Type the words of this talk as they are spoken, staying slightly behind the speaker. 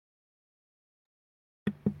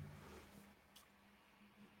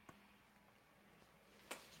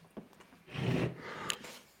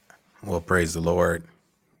Well, praise the Lord.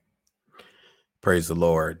 Praise the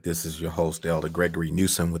Lord. This is your host, Elder Gregory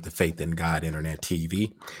Newsom with the Faith in God Internet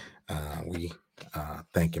TV. We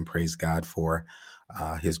thank and praise God for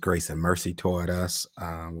his grace and mercy toward us.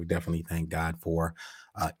 We definitely thank God for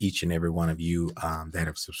each and every one of you that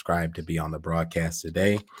have subscribed to be on the broadcast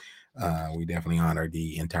today. We definitely honor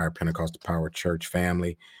the entire Pentecostal Power Church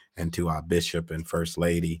family, and to our bishop and first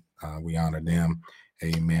lady. We honor them.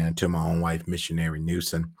 Amen. To my own wife, missionary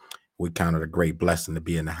Newsom. We count it a great blessing to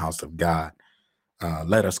be in the house of God.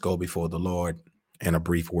 Let us go before the Lord in a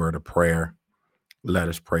brief word of prayer. Let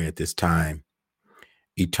us pray at this time.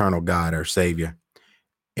 Eternal God, our Savior,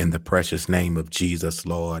 in the precious name of Jesus,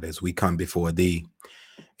 Lord, as we come before thee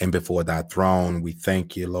and before thy throne, we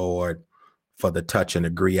thank you, Lord, for the touch and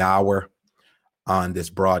agree hour on this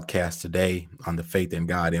broadcast today on the Faith in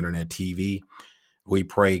God Internet TV. We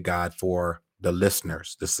pray, God, for the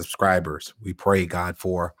listeners, the subscribers. We pray, God,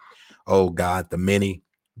 for, oh God, the many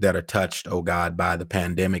that are touched, oh God, by the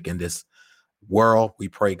pandemic in this world. We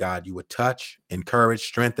pray, God, you would touch, encourage,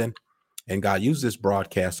 strengthen, and God, use this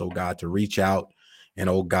broadcast, oh God, to reach out and,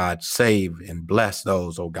 oh God, save and bless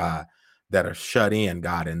those, oh God, that are shut in,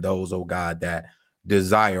 God, and those, oh God, that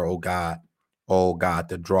desire, oh God,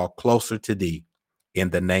 to draw closer to thee.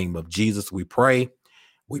 In the name of Jesus, we pray.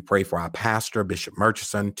 We pray for our pastor, Bishop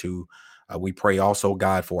Murchison, we pray also,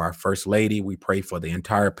 God, for our first lady. We pray for the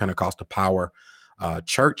entire Pentecostal Power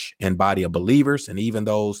church and body of believers, and even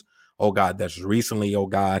those, oh God, that's recently, oh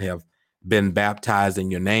God, have been baptized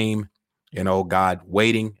in your name, and oh God,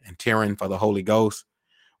 waiting and tearing for the Holy Ghost.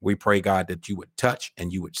 We pray, God, that you would touch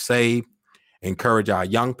and you would save, encourage our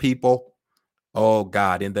young people, oh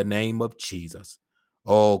God, in the name of Jesus.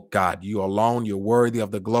 Oh God, you alone, you're worthy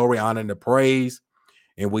of the glory, honor, and the praise.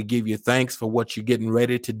 And we give you thanks for what you're getting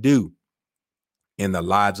ready to do in the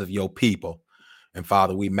lives of your people. And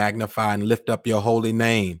Father, we magnify and lift up your holy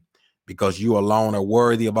name because you alone are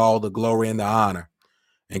worthy of all the glory and the honor.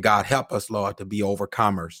 And God, help us, Lord, to be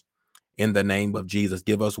overcomers in the name of Jesus.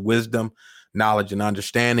 Give us wisdom, knowledge, and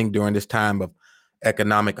understanding during this time of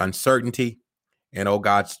economic uncertainty. And oh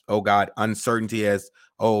God, uncertainty as,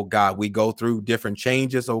 oh God, we go through different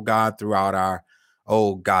changes, oh God, throughout our,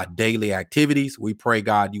 oh God, daily activities. We pray,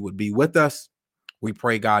 God, you would be with us. We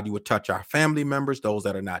pray, God, you would touch our family members, those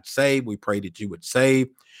that are not saved. We pray that you would save.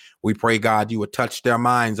 We pray, God, you would touch their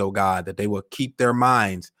minds, oh God, that they will keep their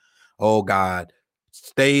minds, oh God,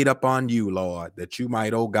 stayed upon you, Lord, that you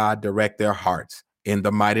might, oh God, direct their hearts in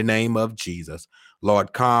the mighty name of Jesus.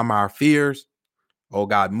 Lord, calm our fears. Oh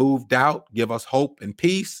God, move doubt, give us hope and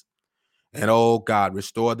peace. And oh God,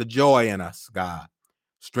 restore the joy in us, God.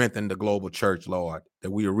 Strengthen the global church, Lord,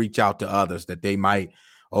 that we will reach out to others, that they might,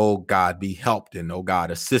 oh God, be helped and, oh God,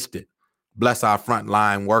 assisted. Bless our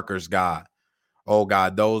frontline workers, God. Oh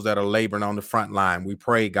God, those that are laboring on the front line, we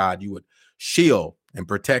pray, God, you would shield and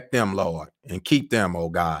protect them, Lord, and keep them, oh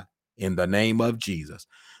God, in the name of Jesus.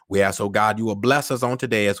 We ask, oh God, you will bless us on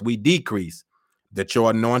today as we decrease, that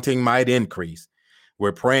your anointing might increase.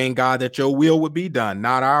 We're praying, God, that your will would be done,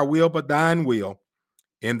 not our will, but thine will,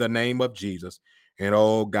 in the name of Jesus. And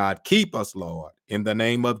oh God, keep us, Lord, in the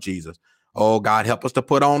name of Jesus. Oh God, help us to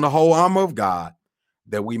put on the whole armor of God,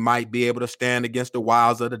 that we might be able to stand against the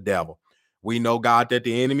wiles of the devil. We know, God, that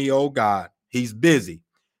the enemy, oh God, he's busy.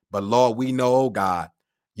 But Lord, we know, oh God,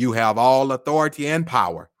 you have all authority and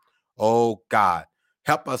power. Oh God,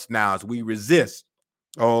 help us now as we resist,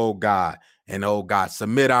 oh God, and oh God,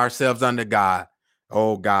 submit ourselves under God,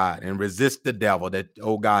 oh God, and resist the devil, that,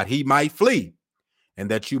 oh God, he might flee, and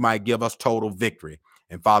that you might give us total victory.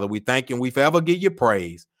 And Father, we thank you and we forever give you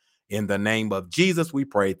praise. In the name of Jesus, we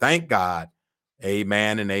pray. Thank God.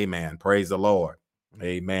 Amen and amen. Praise the Lord.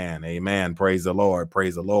 Amen. Amen. Praise the Lord.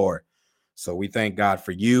 Praise the Lord. So we thank God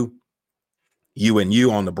for you and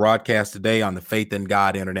you on the broadcast today on the Faith in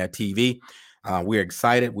God Internet TV. We're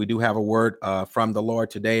excited. We do have a word from the Lord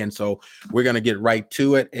today. And so we're going to get right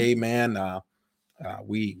to it. Amen.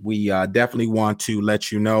 We definitely want to let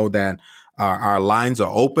you know that our lines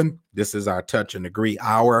are open. This is our touch and agree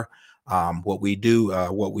hour. What we do,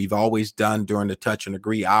 what we've always done during the touch and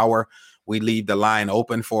agree hour, we leave the line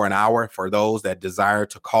open for an hour for those that desire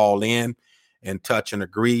to call in and touch and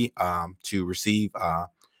agree, to receive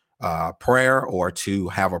prayer, or to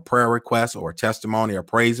have a prayer request or a testimony or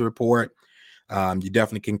praise report. You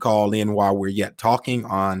definitely can call in while we're yet talking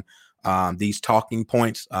on these talking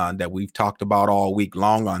points that we've talked about all week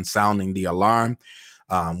long on sounding the alarm.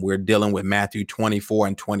 We're dealing with Matthew 24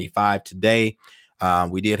 and 25 today.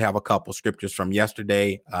 We did have a couple scriptures from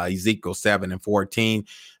yesterday, Ezekiel 7 and 14,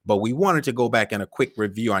 but we wanted to go back in a quick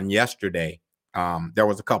review on yesterday there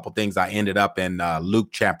was a couple things. I ended up in Luke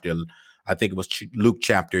chapter, I think it was Luke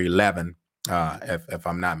chapter 11, if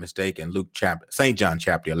I'm not mistaken. St. John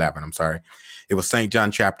chapter 11. I'm sorry, it was St.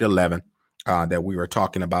 John chapter 11 that we were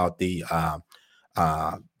talking about the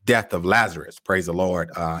death of Lazarus. Praise the Lord,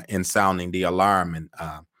 in sounding the alarm. And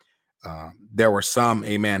there were some,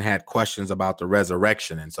 amen, had questions about the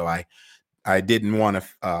resurrection, and so I didn't want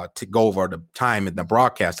to go over the time in the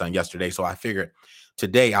broadcast on yesterday. So I figured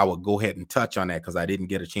today I would go ahead and touch on that because I didn't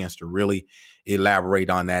get a chance to really elaborate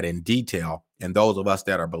on that in detail. And those of us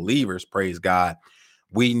that are believers, praise God,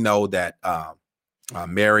 we know that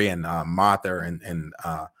Mary and Martha and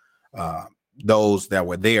those that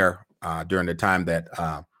were there during the time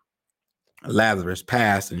that Lazarus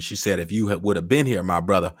passed, and she said, if you would have been here, my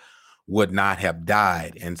brother would not have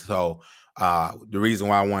died. And so the reason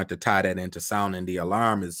why I wanted to tie that into sounding the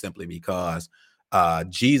alarm is simply because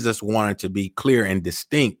Jesus wanted to be clear and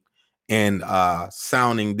distinct in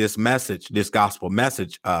sounding this message, this gospel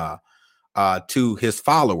message to his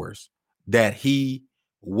followers, that he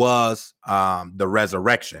was the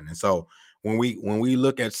resurrection. And so when we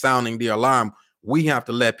look at sounding the alarm, we have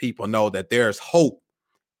to let people know that there's hope.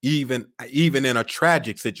 Even in a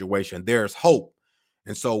tragic situation, there's hope.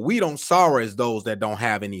 And so we don't sorrow as those that don't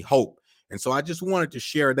have any hope. And so I just wanted to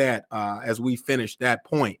share that as we finish that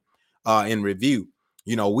point in review.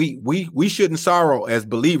 You know, we shouldn't sorrow as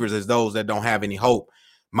believers as those that don't have any hope.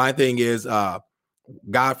 My thing is,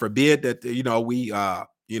 God forbid that, we,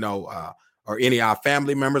 or any of our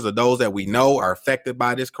family members or those that we know are affected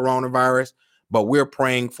by this coronavirus. But we're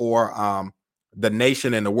praying for the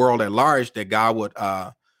nation and the world at large, that God would,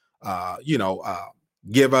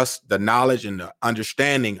 give us the knowledge and the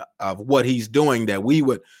understanding of what he's doing, that we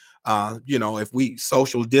would, if we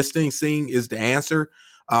social distancing is the answer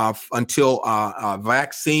until a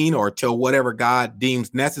vaccine or till whatever God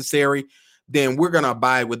deems necessary, then we're going to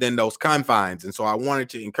abide within those confines. And so I wanted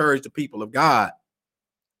to encourage the people of God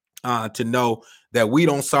to know that we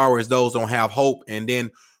don't sorrow as those don't have hope. And then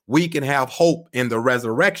we can have hope in the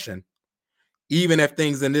resurrection, even if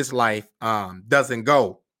things in this life doesn't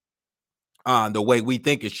go the way we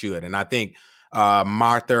think it should. And I think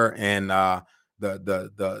Martha and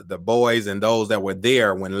the boys and those that were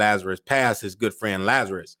there when Lazarus passed, his good friend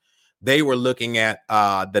Lazarus, they were looking at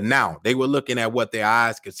the now. They were looking at what their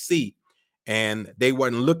eyes could see, and they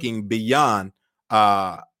weren't looking beyond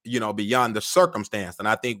beyond the circumstance. And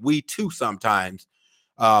I think we too sometimes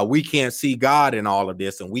we can't see God in all of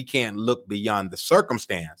this, and we can't look beyond the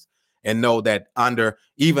circumstance and know that under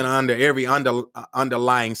every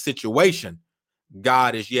underlying situation,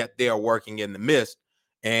 God is yet there working in the midst.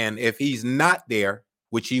 And if he's not there,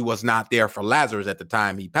 which he was not there for Lazarus at the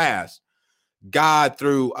time he passed, God,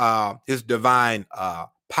 through his divine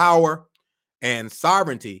power and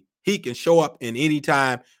sovereignty, he can show up in any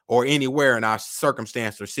time or anywhere in our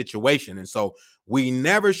circumstance or situation. And so we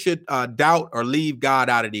never should doubt or leave God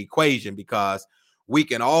out of the equation, because we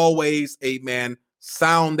can always, amen,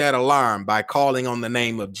 sound that alarm by calling on the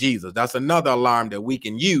name of Jesus. That's another alarm that we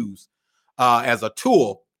can use as a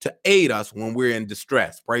tool to aid us when we're in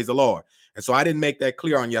distress. Praise the Lord. And so I didn't make that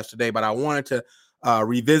clear on yesterday, but I wanted to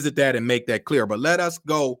revisit that and make that clear. But let us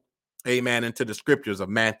go, amen, into the scriptures of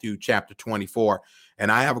Matthew chapter 24.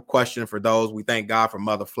 And I have a question for those. We thank God for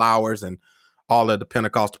Mother Flowers and all of the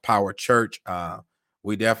Pentecostal Power Church.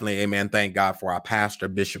 We definitely, amen, thank God for our pastor,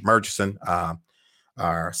 Bishop Murchison,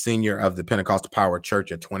 our senior of the Pentecostal Power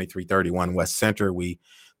Church at 2331 West Center. We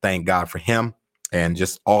thank God for him, and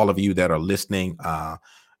just all of you that are listening,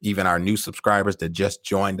 even our new subscribers that just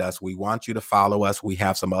joined us. We want you to follow us. We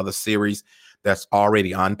have some other series that's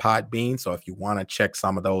already on Podbean. So if you want to check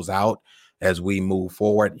some of those out as we move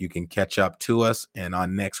forward, you can catch up to us. And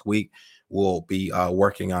on next week, we'll be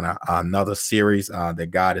working on another series that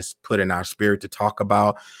God has put in our spirit to talk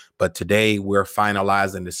about. But today we're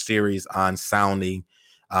finalizing the series on sounding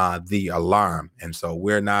the alarm. And so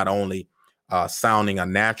we're not only sounding a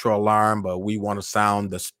natural alarm, but we want to sound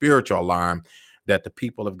the spiritual alarm, that the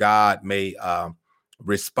people of God may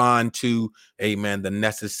respond to, amen, the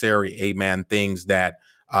necessary, amen, things that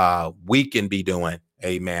we can be doing,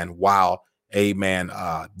 amen, while, amen,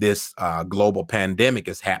 this global pandemic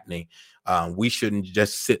is happening. We shouldn't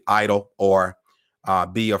just sit idle or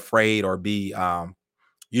be afraid or be,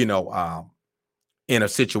 in a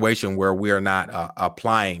situation where we are not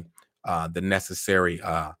applying the necessary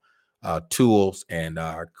tools and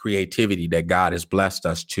creativity that God has blessed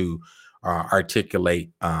us to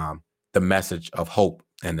articulate the message of hope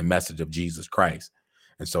and the message of Jesus Christ.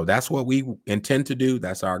 And so that's what we intend to do.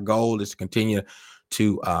 That's our goal, is to continue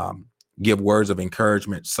to give words of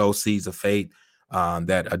encouragement, sow seeds of faith,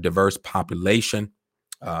 that a diverse population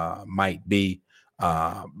might be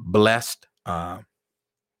blessed,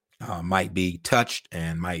 might be touched,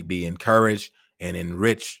 and might be encouraged and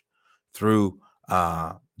enriched through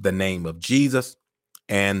the name of Jesus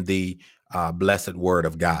and the blessed word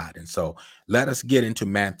of God. And so let us get into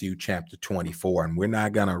Matthew chapter 24. And we're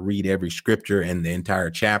not going to read every scripture in the entire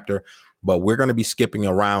chapter, but we're going to be skipping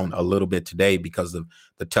around a little bit today because of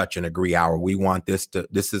the touch and agree hour. We want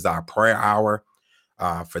this is our prayer hour.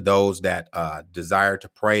 For those that desire to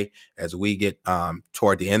pray, as we get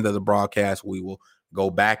toward the end of the broadcast, we will go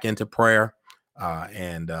back into prayer.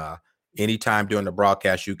 And anytime during the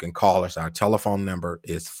broadcast, you can call us. Our telephone number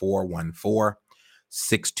is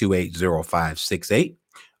 414-628-0568.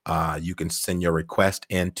 You can send your request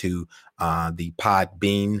into the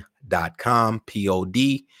podbean.com,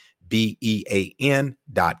 podbean.com.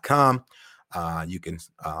 You can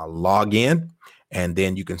log in, and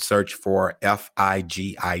then you can search for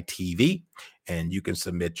FIGITV, and you can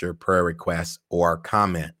submit your prayer requests or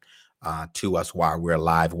comment to us while we're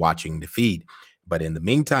live watching the feed. But in the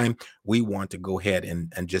meantime, we want to go ahead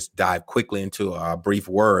and just dive quickly into a brief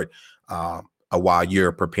word while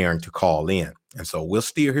you're preparing to call in. And so we'll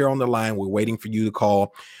steer here on the line. We're waiting for you to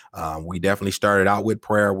call. We definitely started out with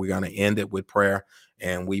prayer. We're going to end it with prayer.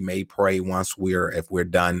 And we may pray if we're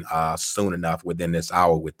done soon enough within this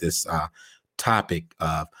hour with this topic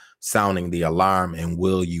of sounding the alarm and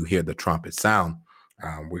will you hear the trumpet sound.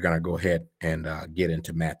 We're going to go ahead and get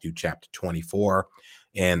into Matthew chapter 24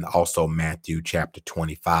 and also Matthew chapter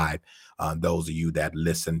 25. Those of you that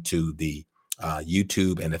listen to the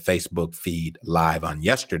YouTube and the Facebook feed live on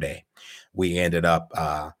yesterday, we ended up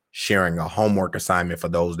sharing a homework assignment for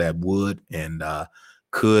those that would and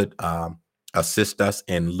could assist us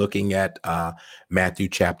in looking at Matthew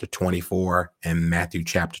chapter 24 and Matthew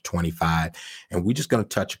chapter 25. And we're just going to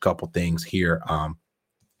touch a couple things here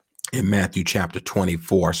in Matthew chapter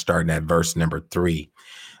 24, starting at verse number 3.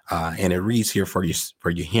 And it reads here for your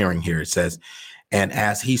hearing here. It says, and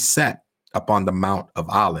as he sat upon the Mount of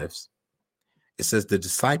Olives, it says the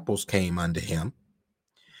disciples came unto him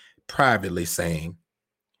privately saying,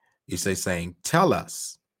 tell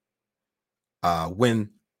us, when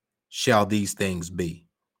shall these things be?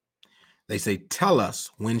 They say, tell us,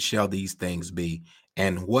 when shall these things be?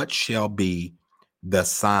 And what shall be the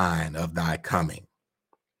sign of thy coming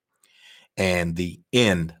and the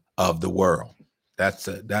end of the world? That's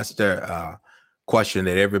the question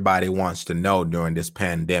that everybody wants to know during this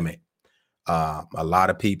pandemic. A lot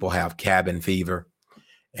of people have cabin fever,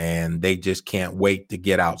 and they just can't wait to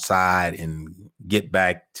get outside and get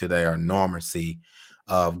back to their normalcy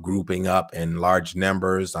of grouping up in large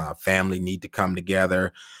numbers. Family need to come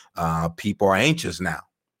together. People are anxious now.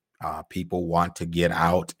 People want to get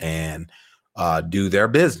out and do their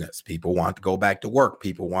business. People want to go back to work.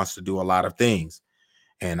 People wants to do a lot of things.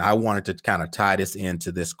 And I wanted to kind of tie this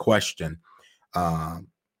into this question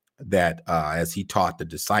that as he taught the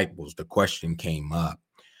disciples, the question came up,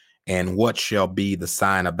 and what shall be the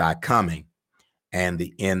sign of thy coming and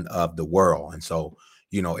the end of the world? And so,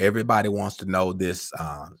 everybody wants to know this,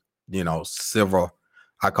 silver,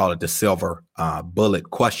 I call it the silver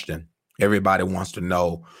bullet question. Everybody wants to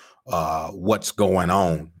know what's going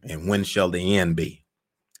on and when shall the end be?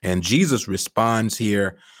 And Jesus responds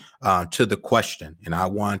here to the question. And I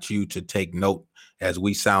want you to take note as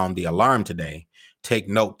we sound the alarm today. Take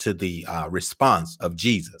note to the response of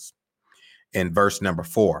Jesus in verse number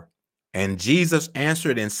 4. And Jesus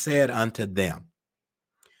answered and said unto them,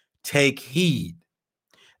 take heed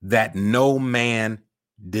that no man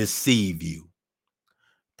deceive you.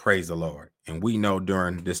 Praise the Lord. And we know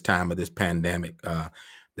during this time of this pandemic,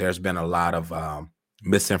 there's been a lot of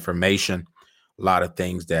misinformation, a lot of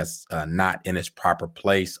things that's not in its proper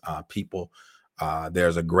place.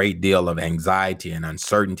 There's a great deal of anxiety and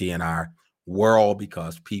uncertainty in our world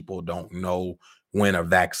because people don't know when a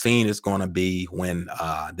vaccine is going to be, when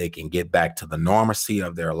they can get back to the normalcy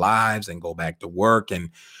of their lives and go back to work and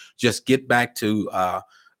just get back to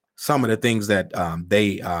some of the things that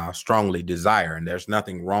they strongly desire. And there's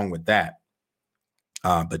nothing wrong with that.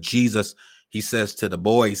 But Jesus, he says to the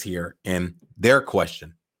boys here in their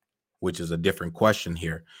question, which is a different question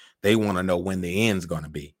here, they want to know when the end's going to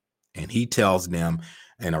be. And he tells them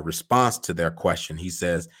in a response to their question, he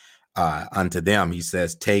says unto them, he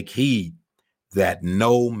says, take heed that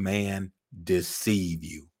no man deceive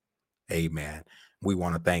you. Amen. We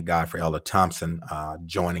want to thank God for Elder Thompson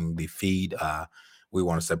joining the feed. We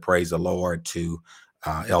want to say praise the Lord to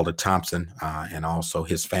Elder Thompson and also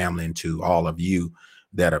his family, and to all of you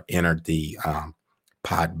that have entered the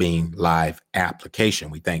Podbean Live application.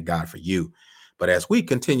 We thank God for you. But as we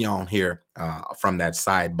continue on here from that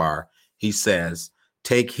sidebar, he says,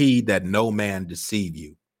 take heed that no man deceive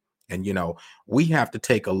you. And, we have to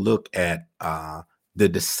take a look at the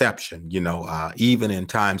deception, even in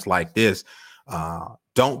times like this.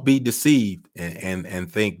 Don't be deceived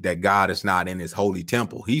and think that God is not in his holy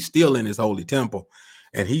temple. He's still in his holy temple,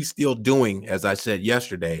 and he's still doing, as I said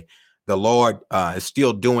yesterday, the Lord is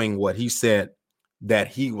still doing what he said that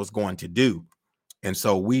he was going to do. And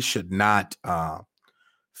so we should not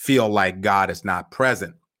feel like God is not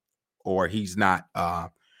present, or he's not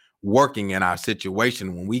working in our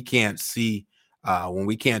situation. When we can't see, when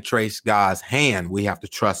we can't trace God's hand, we have to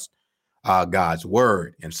trust God's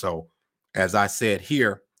word. And so, as I said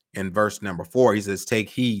here in verse number 4, he says, take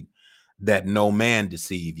heed that no man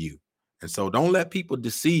deceive you. And so don't let people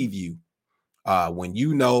deceive you. When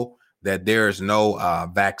you know that there is no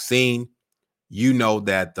vaccine, you know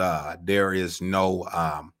that there is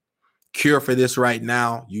no cure for this right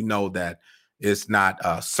now. You know that it's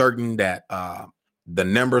not certain that the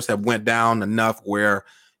numbers have went down enough where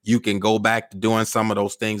you can go back to doing some of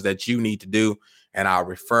those things that you need to do. And I'll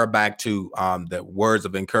refer back to the words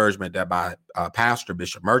of encouragement that my pastor,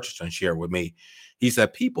 Bishop Murchison, shared with me. He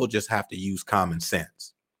said, people just have to use common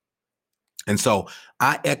sense. And so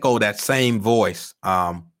I echo that same voice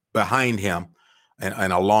behind him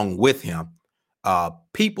and along with him.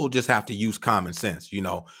 People just have to use common sense.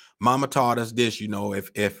 Mama taught us this.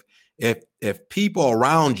 If people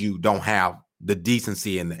around you don't have the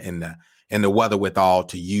decency and the wherewithal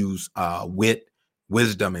to use wit,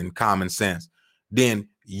 wisdom, and common sense, then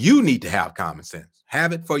you need to have common sense.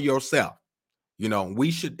 Have it for yourself.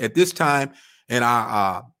 We should, at this time in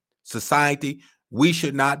our society, we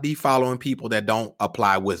should not be following people that don't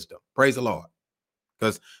apply wisdom. Praise the Lord.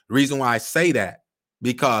 Because the reason why I say that,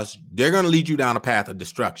 because they're going to lead you down a path of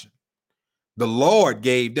destruction. The Lord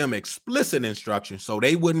gave them explicit instructions so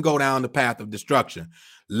they wouldn't go down the path of destruction.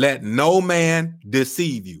 Let no man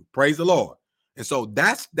deceive you. Praise the Lord. And so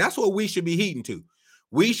that's what we should be heeding to.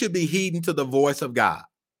 We should be heeding to the voice of God.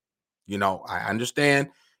 I understand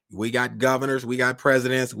we got governors, we got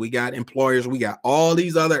presidents, we got employers, we got all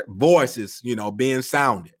these other voices, being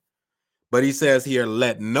sounded. But he says here,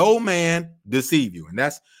 let no man deceive you. And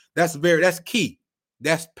that's key.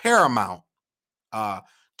 That's paramount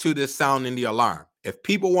to this sounding the alarm. If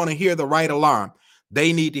people want to hear the right alarm,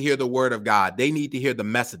 they need to hear the word of God. They need to hear the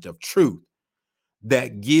message of truth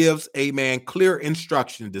that gives a man clear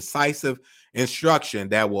instruction, decisive instruction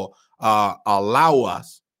that will allow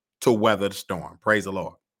us to weather the storm. Praise the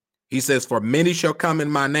Lord. He says, for many shall come in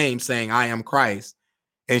my name saying, I am Christ,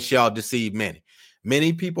 and shall deceive many.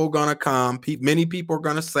 Many people are going to come. Many people are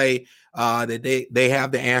going to say that they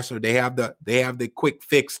have the answer. They have the quick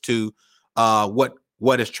fix to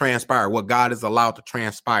what has transpired, what God has allowed to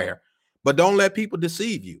transpire. But don't let people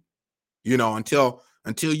deceive you. Until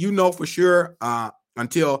you know for sure,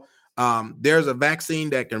 until there's a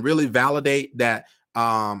vaccine that can really validate that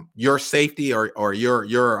your safety or your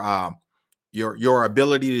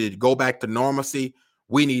ability to go back to normalcy,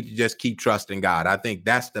 we need to just keep trusting God. I think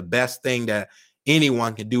that's the best thing that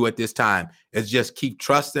anyone can do at this time, is just keep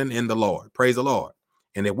trusting in the Lord. Praise the Lord.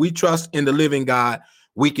 And if we trust in the living God,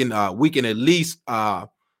 we can at least know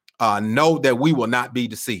that we will not be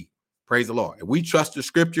deceived. Praise the Lord. If we trust the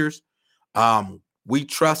scriptures, we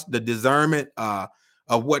trust the discernment of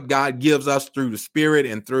what God gives us through the Spirit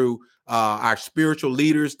and through our spiritual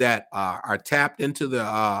leaders that are tapped into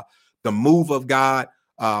the move of God.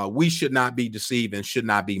 We should not be deceived and should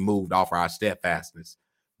not be moved off our steadfastness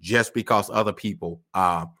just because other people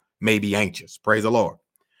may be anxious. Praise the Lord.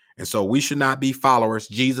 And so we should not be followers.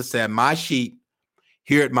 Jesus said, my sheep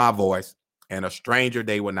hear my voice, and a stranger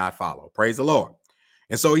they will not follow. Praise the Lord.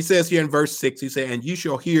 And so he says here in verse 6, he said, and you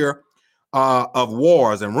shall hear of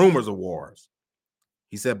wars and rumors of wars.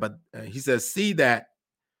 He said, but he says, see that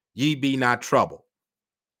ye be not troubled.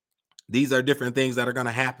 These are different things that are going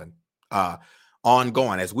to happen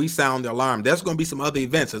ongoing. As we sound the alarm, there's going to be some other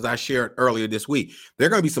events, as I shared earlier this week. There are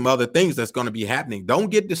going to be some other things that's going to be happening. Don't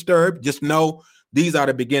get disturbed. Just know these are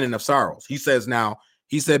the beginning of sorrows. He says now,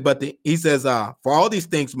 he said, for all these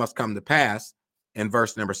things must come to pass. In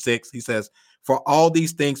verse number 6, he says, for all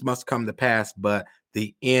these things must come to pass, but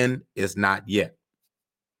the end is not yet.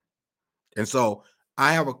 And so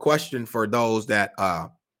I have a question for those that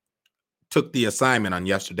took the assignment on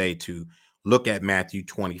yesterday to look at Matthew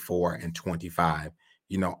 24 and 25.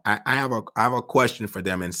 I have a question for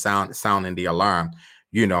them in sounding the alarm.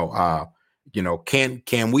 Can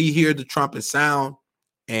we hear the trumpet sound?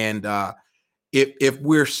 And if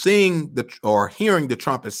we're seeing or hearing the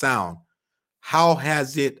trumpet sound, how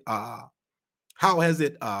has it How has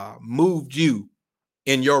it moved you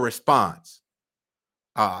in your response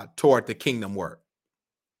toward the kingdom work?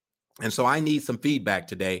 And so I need some feedback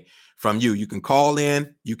today from you. You can call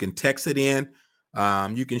in, you can text it in,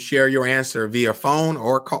 you can share your answer via phone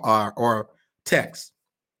or text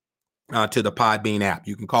to the Podbean app.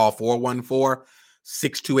 You can call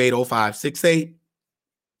 414-628-0568,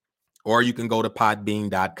 or you can go to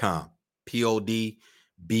podbean.com, podbean.com,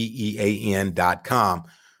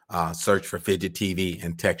 search for Fidget TV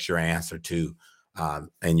and text your answer to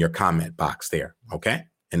in your comment box there, okay,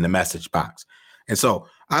 in the message box. And so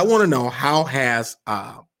I want to know, how has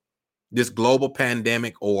this global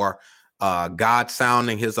pandemic, or God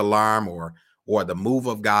sounding his alarm, or the move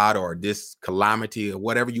of God, or this calamity, or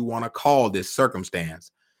whatever you want to call this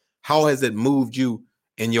circumstance, how has it moved you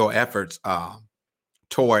in your efforts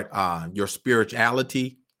toward your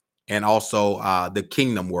spirituality and also the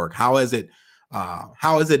kingdom work? How has it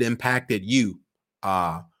impacted you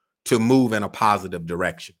to move in a positive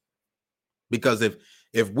direction? Because if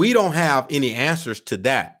we don't have any answers to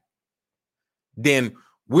that, then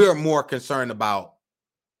we're more concerned about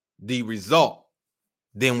the result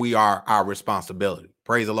than we are our responsibility.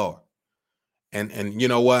 Praise the Lord. And you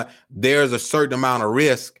know what? There's a certain amount of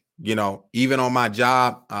risk, even on my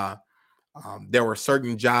job. There were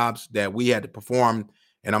certain jobs that we had to perform,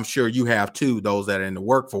 and I'm sure you have too, those that are in the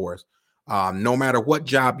workforce. No matter what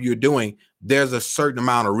job you're doing, there's a certain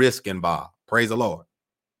amount of risk involved. Praise the Lord.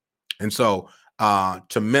 And so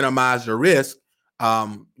to minimize the risk,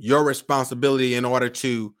 your responsibility in order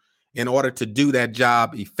to do that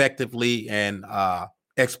job effectively and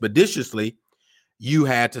expeditiously, you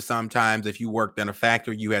had to sometimes, if you worked in a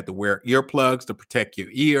factory, you had to wear earplugs to protect your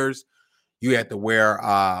ears. You had to wear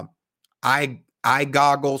eye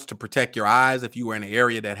goggles to protect your eyes if you were in an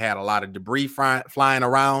area that had a lot of debris flying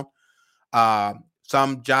around.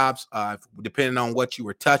 Some jobs, depending on what you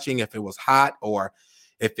were touching, if it was hot or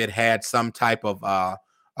if it had some type of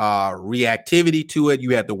reactivity to it,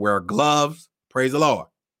 you had to wear gloves. Praise the Lord.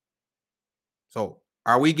 So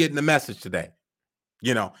are we getting the message today?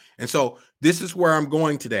 And so this is where I'm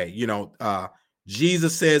going today.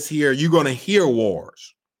 Jesus says here, you're going to hear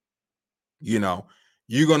wars. You're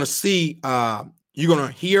going to see, you're going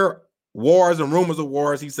to hear wars and rumors of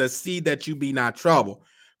wars. He says, see that you be not troubled.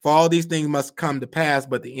 For all these things must come to pass,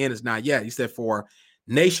 but the end is not yet. He said, for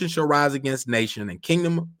nation shall rise against nation, and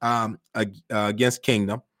kingdom against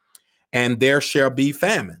kingdom, and there shall be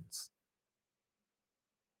famines.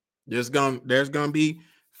 There's gonna be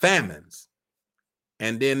famines.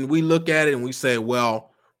 And then we look at it and we say, well,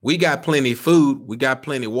 we got plenty of food, we got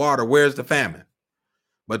plenty of water. Where's the famine?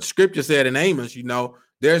 But scripture said in Amos,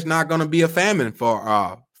 there's not going to be a famine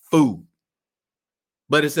for food.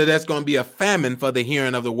 But it said that's going to be a famine for the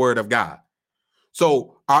hearing of the word of God.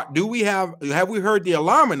 So have we heard the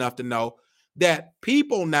alarm enough to know that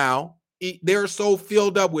people now, they're so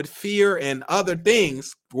filled up with fear and other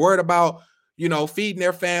things, worried about, feeding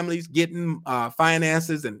their families, getting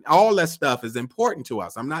finances, and all that stuff is important to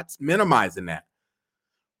us. I'm not minimizing that.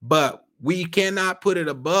 But we cannot put it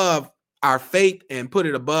above our faith and put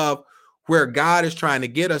it above where God is trying to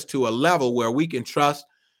get us to a level where we can trust,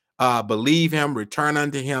 believe him, return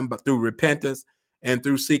unto him, but through repentance and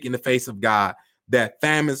through seeking the face of God, that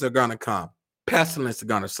famines are going to come. Pestilence are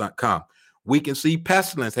going to come. We can see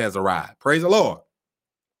pestilence has arrived. Praise the Lord.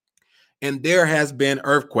 And there has been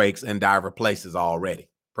earthquakes in diverse places already.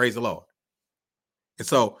 Praise the Lord. And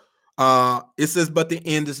so it says, but the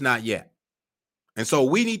end is not yet. And so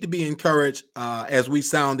we need to be encouraged as we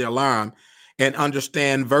sound the alarm and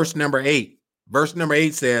understand verse number 8. Verse number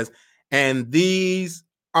 8 says, and these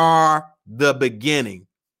are the beginning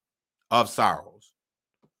of sorrows.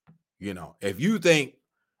 If you think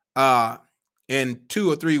in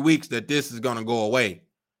 2 or 3 weeks that this is going to go away,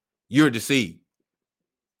 you're deceived.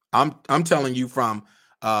 I'm telling you from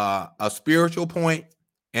a spiritual point,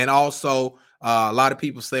 and also a lot of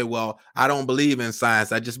people say, well, I don't believe in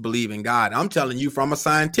science, I just believe in God. I'm telling you from a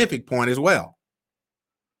scientific point as well.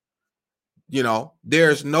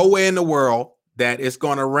 There's no way in the world that it's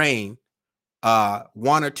going to rain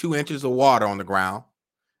 1 or 2 inches of water on the ground,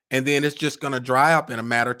 and then it's just going to dry up in a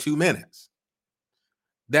matter of 2 minutes.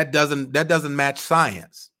 That doesn't match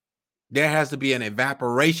science. There has to be an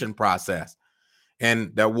evaporation process.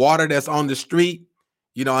 And the water that's on the street,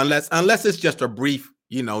 unless it's just a brief,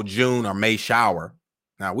 June or May shower.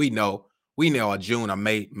 Now we know a June or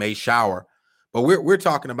May shower, but we're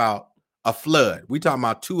talking about a flood. We're talking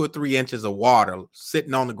about 2 or 3 inches of water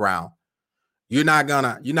sitting on the ground. You're not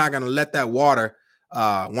gonna let that water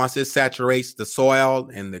once it saturates the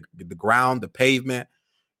soil and the ground, the pavement.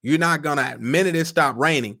 You're not gonna, the minute it stops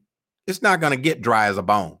raining, it's not going to get dry as a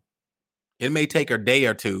bone. It may take a day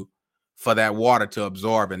or two for that water to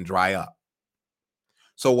absorb and dry up.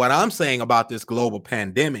 So what I'm saying about this global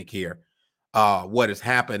pandemic here, what has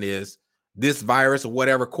happened is this virus or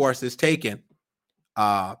whatever course it's taken,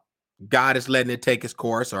 God is letting it take its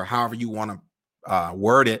course, or however you want to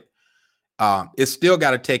word it. It's still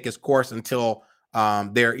got to take its course until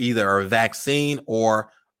there either a vaccine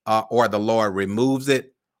or the Lord removes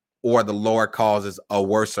it, or the Lord causes a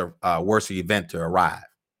worse event to arrive.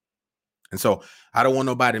 And so I don't want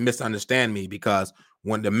nobody to misunderstand me, because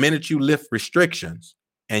when the minute you lift restrictions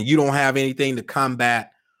and you don't have anything to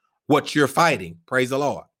combat what you're fighting, praise the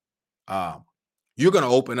Lord, you're going to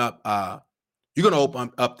open up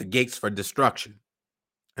the gates for destruction.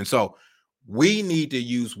 And so we need to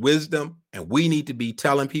use wisdom, and we need to be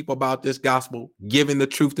telling people about this gospel, giving the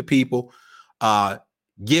truth to people,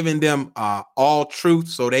 giving them all truth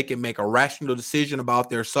so they can make a rational decision about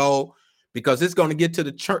their soul, because it's going to get to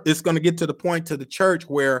the church. It's going to get to the point to the church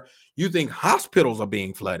where you think hospitals are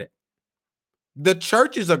being flooded. The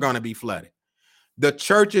churches are going to be flooded. The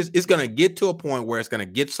churches, it's going to get to a point where it's going to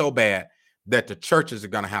get so bad that the churches are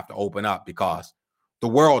going to have to open up, because the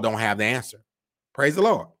world don't have the answer. Praise the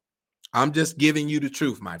Lord. I'm just giving you the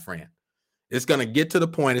truth, my friend. It's going to get to the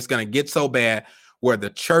point, it's going to get so bad where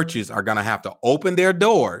the churches are going to have to open their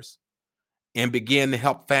doors and begin to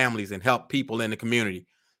help families and help people in the community,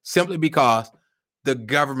 simply because the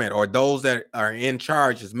government or those that are in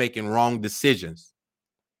charge is making wrong decisions,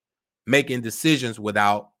 making decisions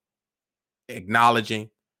without acknowledging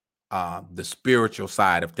the spiritual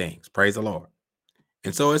side of things. Praise the Lord.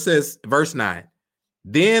 And so it says, verse 9,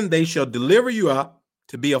 then they shall deliver you up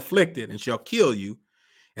to be afflicted and shall kill you,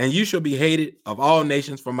 and you shall be hated of all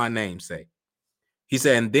nations for my name's sake. He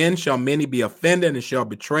said, and then shall many be offended and shall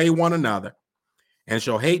betray one another and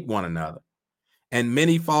shall hate one another. And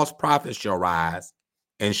many false prophets shall rise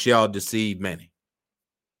and shall deceive many.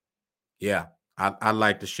 Yeah, I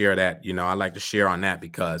like to share that. I like to share on that,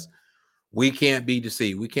 because we can't be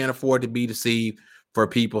deceived. We can't afford to be deceived for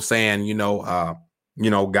people saying,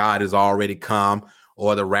 God has already come,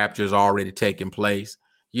 or the rapture is already taking place.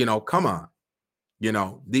 Come on.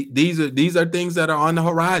 These are things that are on the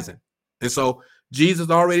horizon. And so Jesus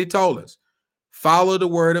already told us, follow the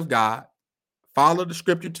word of God, follow the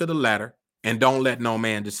scripture to the letter, and don't let no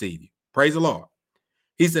man deceive you. Praise the Lord.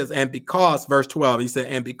 He says, and because, verse 12, he said,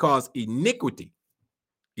 and because iniquity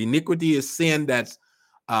is sin that's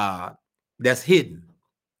hidden,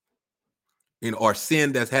 or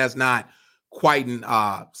sin that has not quite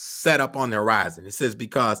set up on the horizon. It says,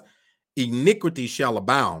 because iniquity shall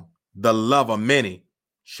abound, the love of many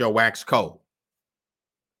shall wax cold.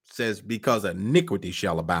 It says, because iniquity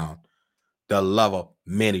shall abound, the love of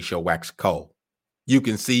many shall wax cold. You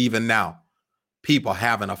can see even now people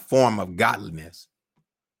having a form of godliness,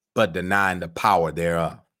 but denying the power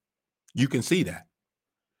thereof. You can see that.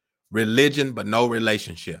 Religion, but no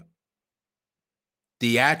relationship.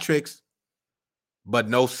 Theatrics, but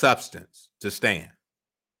no substance to stand.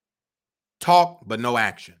 Talk, but no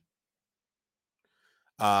action.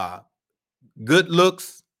 Good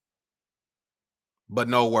looks, but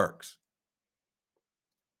no works.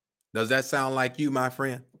 Does that sound like you, my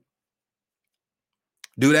friend?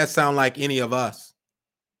 Do that sound like any of us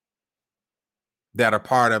that are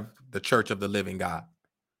part of the Church of the Living God?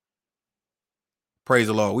 Praise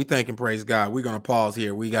the Lord. We thank and praise God. We're going to pause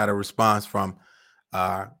here. We got a response from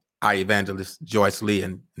our evangelist Joyce Lee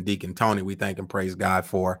and Deacon Tony. We thank and praise God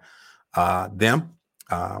for them.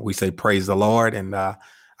 We say praise the Lord. And I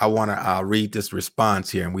want to read this response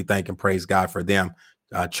here. And we thank and praise God for them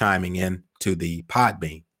chiming in to the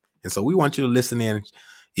Podbean. And so we want you to listen in.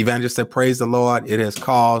 Evangelist said, praise the Lord. It has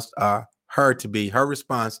caused her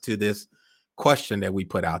response to this question that we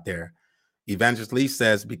put out there. Evangelist Lee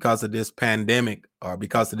says, because of this pandemic, or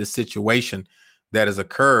because of this situation that has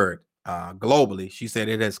occurred globally, she said,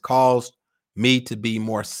 it has caused me to be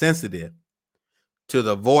more sensitive to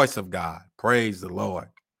the voice of God. Praise the Lord.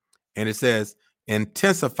 And it says,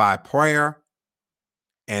 intensify prayer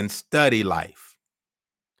and study life.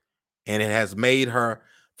 And it has made her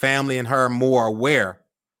family and her more aware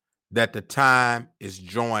that the time is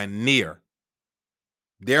drawing near.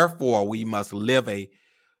 Therefore, we must live a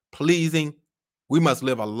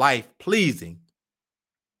life pleasing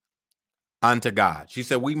unto God. She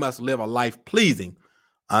said, we must live a life pleasing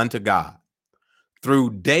unto God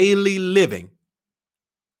through daily living,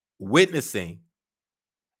 witnessing,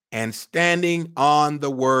 and standing on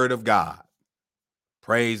the word of God.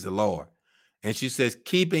 Praise the Lord. And she says,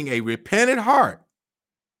 keeping a repentant heart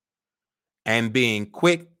and being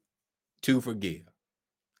quick to forgive.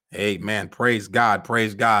 Amen. Praise God.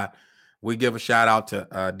 Praise God. We give a shout out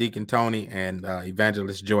to Deacon Tony and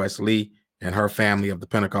Evangelist Joyce Lee and her family of the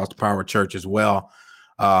Pentecostal Power Church as well.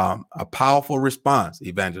 A powerful response,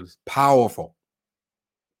 Evangelist. Powerful.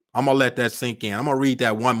 I'm going to let that sink in. I'm going to read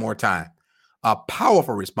that one more time. A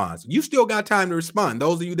powerful response. You still got time to respond.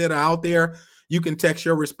 Those of you that are out there, you can text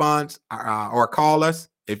your response or call us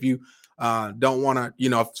if you don't want to,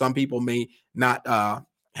 if some people may not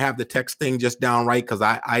have the text thing just down right, because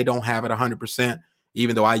I don't have it 100%,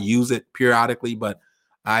 even though I use it periodically, but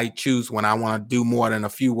I choose when I want to do more than a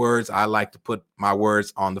few words. I like to put my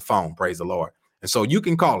words on the phone. Praise the Lord. And so you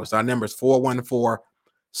can call us. Our number is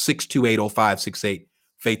 414-628-0568,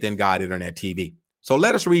 Faith in God Internet TV. So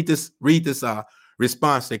let us read this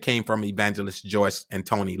response that came from Evangelist Joyce and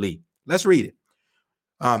Tony Lee. Let's read it.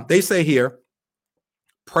 They say here,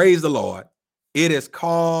 praise the Lord. It has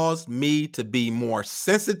caused me to be more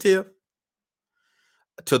sensitive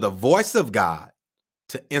to the voice of God,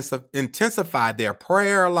 to intensify their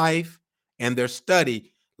prayer life and their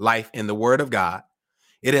study life in the Word of God.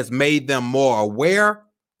 It has made them more aware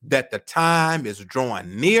that the time is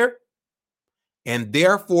drawing near, and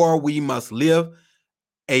therefore we must live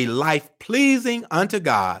a life pleasing unto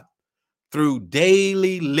God through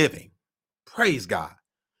daily living. Praise God.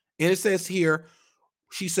 And it says here,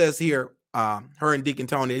 she says here, her and Deacon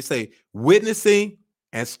Tony, they say, witnessing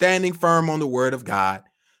and standing firm on the Word of God,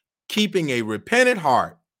 keeping a repentant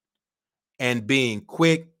heart, and being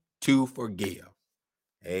quick to forgive.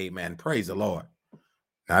 Amen. Praise the Lord.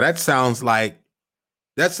 Now that sounds like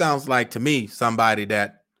to me somebody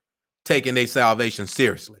that taking their salvation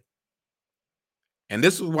seriously. And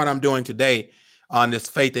this is what I'm doing today on this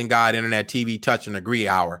Faith in God Internet TV Touch and Agree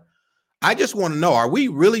hour. I just want to know, are we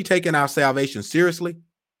really taking our salvation seriously?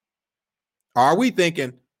 Or are we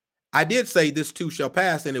thinking, I did say this too shall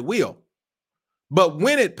pass, and it will. But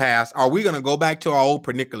when it passed, are we going to go back to our old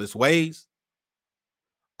pernicious ways?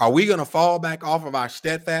 Are we going to fall back off of our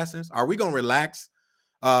steadfastness? Are we going to relax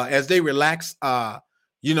as they relax, the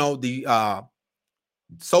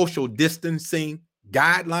social distancing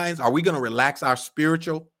guidelines? Are we going to relax our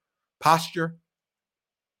spiritual posture?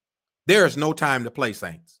 There is no time to play,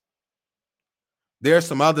 saints. There are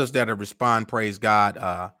some others that have responded, praise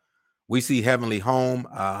God. We see Heavenly Home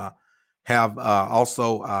have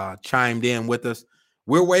also chimed in with us.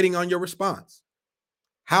 We're waiting on your response.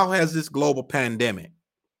 How has this global pandemic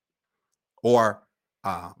or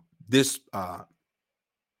this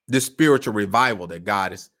spiritual revival that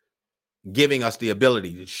God is giving us the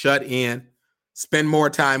ability to shut in, spend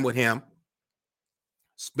more time with Him,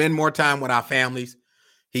 spend more time with our families?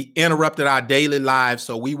 He interrupted our daily lives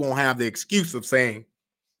so we won't have the excuse of saying,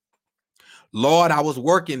 Lord, I was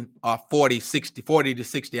working 40 to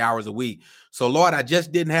 60 hours a week. So, Lord, I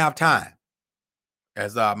just didn't have time.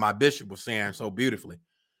 As my bishop was saying so beautifully.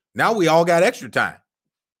 Now we all got extra time.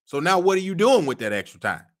 So now what are you doing with that extra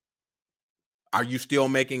time? Are you still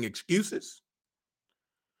making excuses?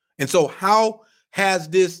 And so how has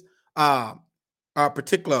this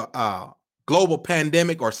particular global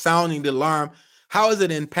pandemic or sounding the alarm, how has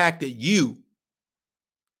it impacted you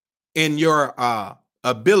in your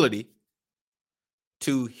ability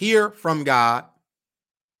to hear from God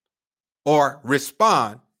or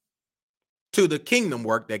respond to the kingdom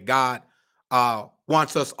work that God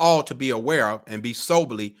wants us all to be aware of and be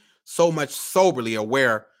soberly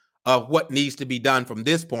aware of what needs to be done from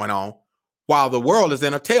this point on, while the world is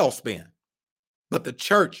in a tailspin. But the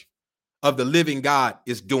church of the living God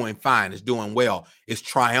is doing fine, is doing well, is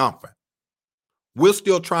triumphant. We're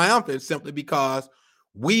still triumphant simply because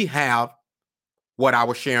we have what I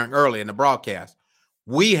was sharing earlier in the broadcast.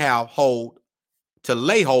 We have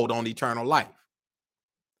lay hold on eternal life.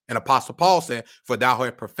 And Apostle Paul said, for thou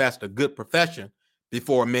hast professed a good profession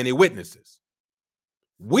before many witnesses.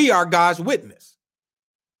 We are God's witness.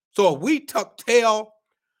 So if we tuck tail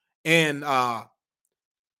and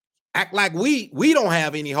act like we don't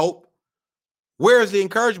have any hope, where is the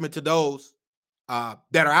encouragement to those that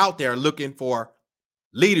are out there looking for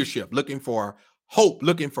leadership, looking for hope,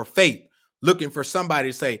 looking for faith, looking for somebody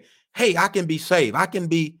to say, hey, I can be saved. I can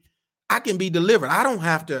be delivered. I don't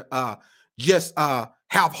have to just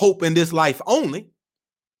have hope in this life only,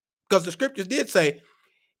 because the scriptures did say,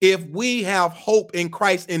 if we have hope in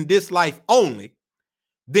Christ in this life only,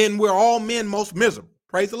 then we're all men most miserable.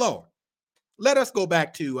 Praise the Lord. Let us go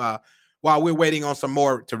back to, while we're waiting on some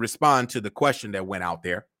more to respond to the question that went out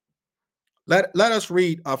there. Let us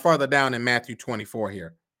read further down in Matthew 24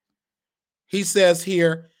 here. He says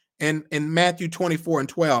here in Matthew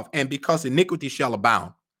 24:12, and because iniquity shall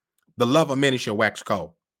abound, the love of many shall wax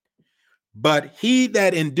cold. But he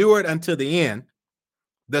that endured unto the end,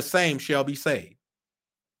 the same shall be saved.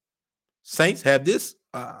 Saints, have this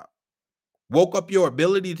woke up your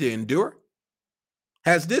ability to endure?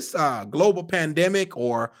 Has this global pandemic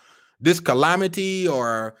or this calamity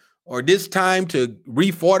or this time to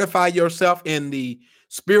refortify yourself in the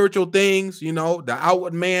spiritual things, you know, the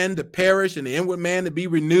outward man to perish and the inward man to be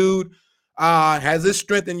renewed? Has this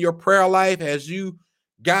strengthened your prayer life as you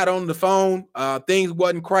got on the phone? Things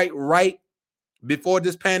wasn't quite right before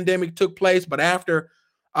this pandemic took place, but after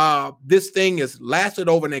this thing has lasted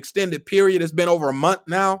over an extended period, it's been over a month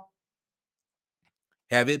now.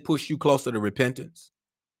 Have it pushed you closer to repentance?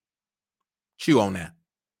 Chew on that.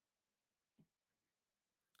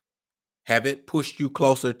 Have it pushed you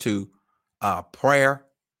closer to prayer,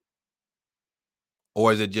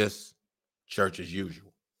 or is it just church as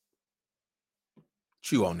usual?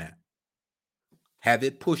 Chew on that. Have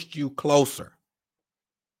it pushed you closer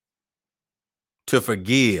to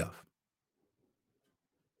forgive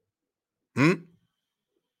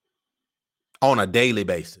on a daily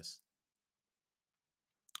basis?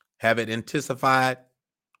 Have it intensified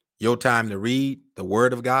your time to read the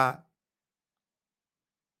Word of God?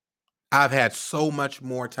 I've had so much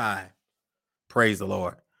more time. Praise the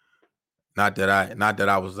Lord. Not that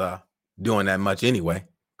I was doing that much anyway,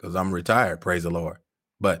 because I'm retired. Praise the Lord.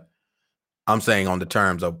 But I'm saying on the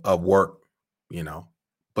terms of work, you know.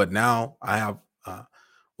 But now I have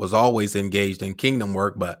was always engaged in kingdom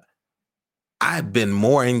work, but I've been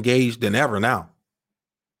more engaged than ever now.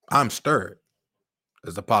 I'm stirred,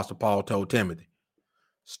 as Apostle Paul told Timothy.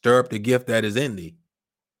 Stir up the gift that is in thee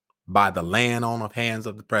by the laying on of hands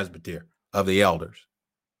of the presbyter, of the elders.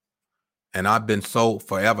 And I've been so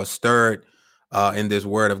forever stirred in this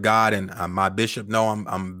word of God. And my bishop know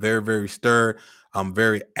I'm very, very stirred. I'm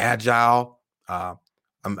very agile. I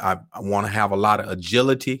want to have a lot of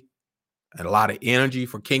agility and a lot of energy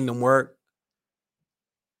for kingdom work.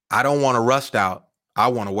 I don't want to rust out. I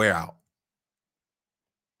want to wear out.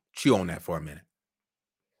 Chew on that for a minute.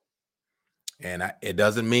 And it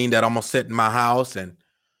doesn't mean that I'm going to sit in my house and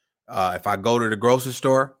if I go to the grocery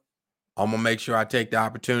store, I'm going to make sure I take the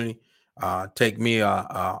opportunity, take me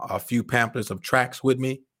a few pamphlets of tracts with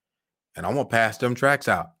me, and I'm going to pass them tracts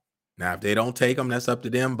out. Now, if they don't take them, that's up to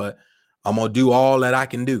them, but I'm going to do all that I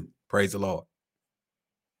can do. Praise the Lord.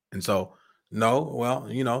 And so, no, well,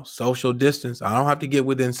 you know, social distance. I don't have to get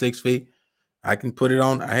within 6 feet. I can put it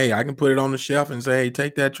on. Hey, I can put it on the shelf and say, hey,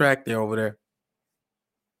 take that tract there over there.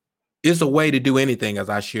 It's a way to do anything, as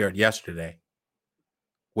I shared yesterday,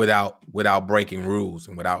 without breaking rules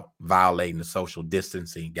and without violating the social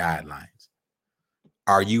distancing guidelines.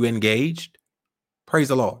 Are you engaged? Praise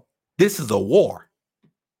the Lord. This is a war.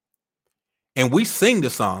 And we sing the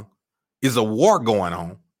song, is a war going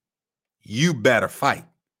on. You better fight.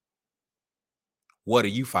 What are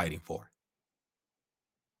you fighting for?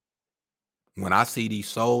 When I see these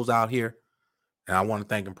souls out here, and I want to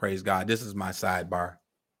thank and praise God. This is my sidebar.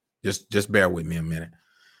 Just bear with me a minute.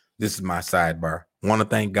 This is my sidebar. I want to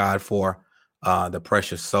thank God for the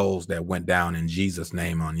precious souls that went down in Jesus'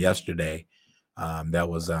 name on yesterday. That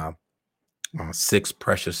was 6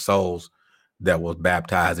 precious souls that was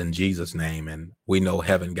baptized in Jesus' name. And we know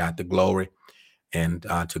heaven got the glory, and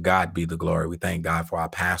to God be the glory. We thank God for our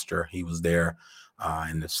pastor. He was there,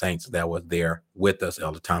 and the saints that was there with us.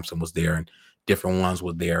 Elder Thompson was there, and different ones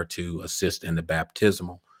were there to assist in the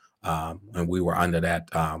baptismal. And we were under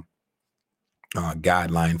that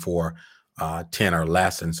guideline for 10 or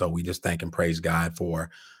less. And so we just thank and praise God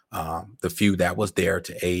for the few that was there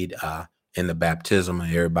to aid in the baptism,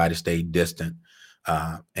 and everybody stayed distant.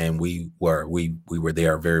 And we were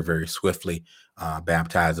there very, very swiftly,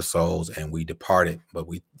 baptized the souls, and we departed. But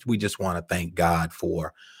we just want to thank God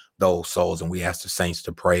for those souls, and we ask the saints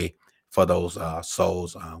to pray for those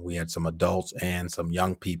souls. We had some adults and some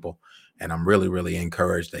young people, and I'm really, really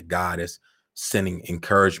encouraged that God is sending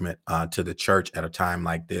encouragement to the church at a time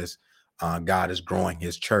like this. God is growing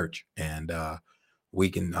his church, and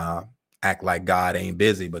we can act like God ain't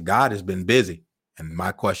busy, but God has been busy. And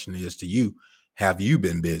my question is to you, have you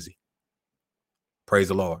been busy? Praise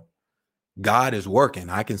the Lord. God is working.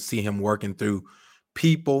 I can see him working through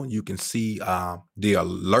people. You can see the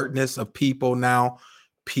alertness of people now.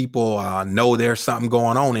 People know there's something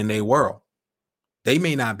going on in their world. They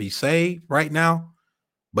may not be saved right now,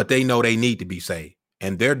 but they know they need to be saved,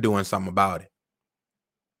 and they're doing something about it.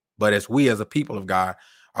 But as a people of God,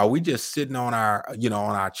 are we just sitting on our, on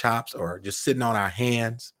our chops, or just sitting on our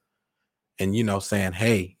hands and, saying,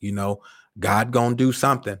 hey, God gonna do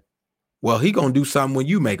something? Well, he gonna do something when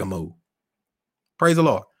you make a move. Praise the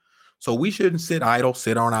Lord. So we shouldn't sit idle,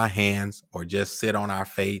 sit on our hands, or just sit on our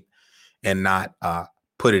faith and not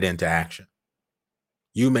put it into action.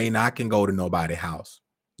 You may not can go to nobody's house.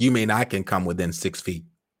 You may not can come within 6 feet,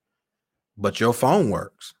 but your phone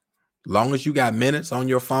works. Long as you got minutes on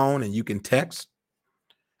your phone and you can text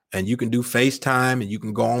and you can do FaceTime and you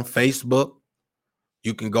can go on Facebook,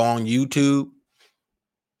 you can go on YouTube,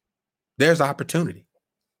 there's opportunity.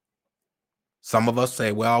 Some of us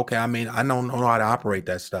say, well, okay, I don't know how to operate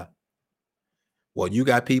that stuff. Well, you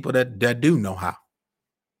got people that do know how.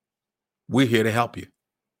 We're here to help you.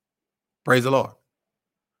 Praise the Lord.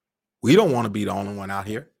 We don't want to be the only one out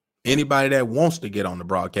here. Anybody that wants to get on the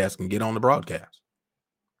broadcast can get on the broadcast.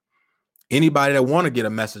 Anybody that want to get a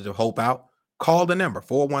message of hope out, call the number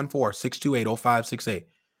 414-628-0568.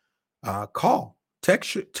 Call,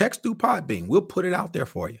 text through Podbean. We'll put it out there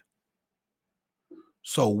for you.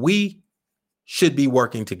 So we should be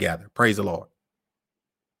working together. Praise the Lord.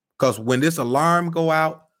 Because when this alarm go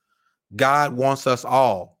out, God wants us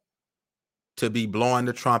all to be blowing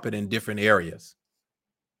the trumpet in different areas.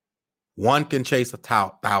 One can chase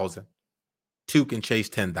 1,000. Two can chase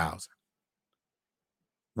 10,000.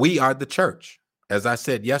 We are the church. As I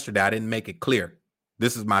said yesterday, I didn't make it clear.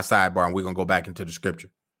 This is my sidebar, and we're going to go back into the scripture.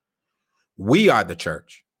 We are the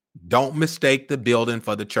church. Don't mistake the building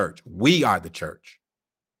for the church. We are the church.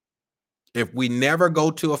 If we never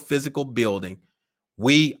go to a physical building,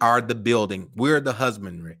 we are the building. We're the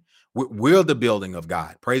husbandry. We're the building of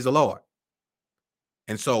God. Praise the Lord.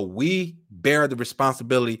 And so we bear the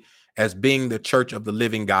responsibility as being the church of the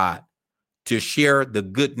living God to share the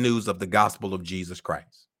good news of the gospel of Jesus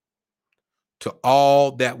Christ to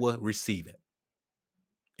all that will receive it.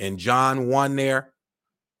 In John 1 there,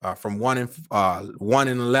 from 1 and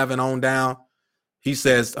 11 on down, he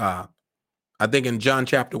says, I think in John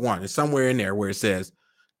chapter 1, it's somewhere in there where it says,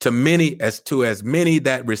 as many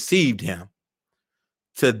that received him,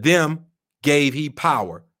 to them gave he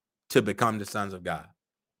power to become the sons of God.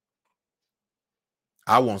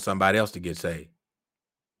 I want somebody else to get saved.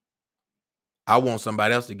 I want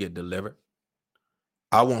somebody else to get delivered.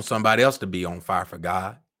 I want somebody else to be on fire for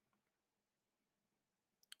God,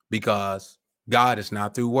 because God is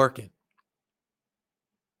not through working.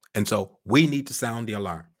 And so we need to sound the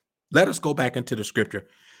alarm. Let us go back into the scripture.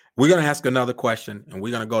 We're going to ask another question, and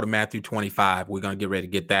we're going to go to Matthew 25. We're going to get ready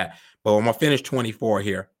to get that. But I'm going to finish 24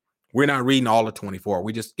 here. We're not reading all of 24.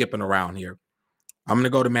 We're just skipping around here. I'm going to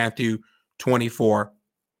go to Matthew 24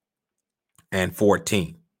 and 14.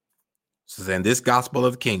 It says, and this gospel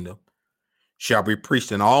of the kingdom shall be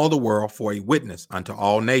preached in all the world for a witness unto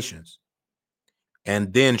all nations,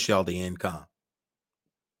 and then shall the end come.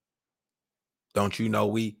 Don't you know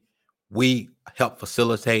we help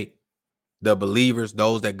facilitate the believers,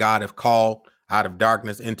 those that God have called out of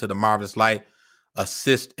darkness into the marvelous light,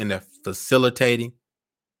 assist in the facilitating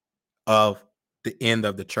of the end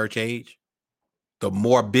of the church age? The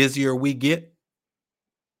more busier we get,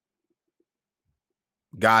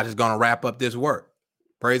 God is going to wrap up this work.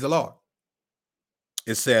 Praise the Lord.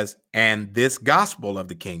 It says, and this gospel of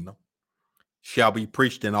the kingdom shall be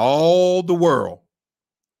preached in all the world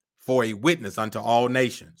for a witness unto all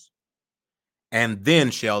nations, and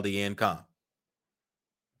then shall the end come.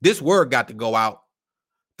 This word got to go out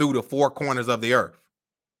through the four corners of the earth.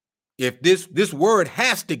 If this word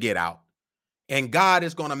has to get out, and God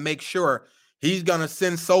is going to make sure he's going to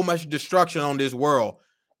send so much destruction on this world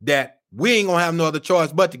that we ain't going to have no other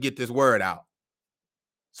choice but to get this word out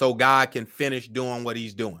so God can finish doing what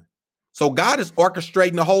he's doing. So God is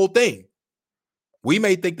orchestrating the whole thing. We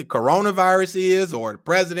may think the coronavirus is, or the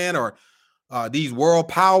president, or these world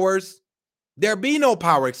powers. There be no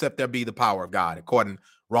power except there be the power of God, according to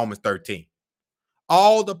Romans 13.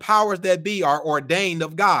 All the powers that be are ordained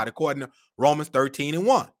of God, according to Romans 13 and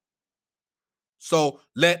 1. So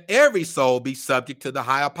let every soul be subject to the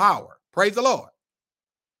higher power. Praise the Lord.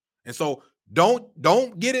 And so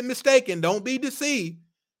don't get it mistaken. Don't be deceived.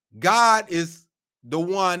 God is the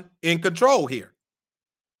one in control here.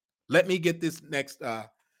 Let me get this next.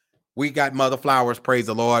 We got Mother Flowers. Praise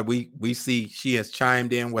the Lord. We see she has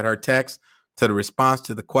chimed in with her text to the response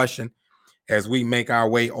to the question as we make our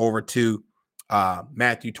way over to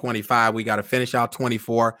Matthew 25. We got to finish out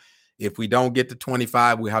 24. If we don't get to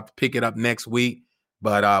 25, we have to pick it up next week.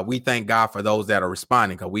 But we thank God for those that are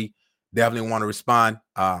responding, because we definitely want to respond,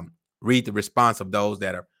 read the response of those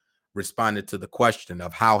that have responded to the question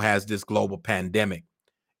of how has this global pandemic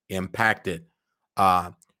impacted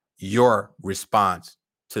your response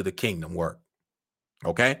to the kingdom work.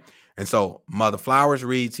 Okay. And so Mother Flowers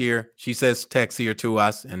reads here. She says, text here to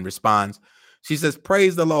us and responds. She says,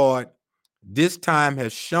 praise the Lord. This time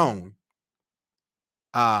has shown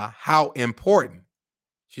how important,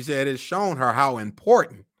 she said, it has shown her how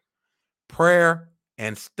important prayer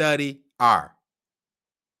and study are.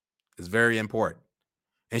 It's very important.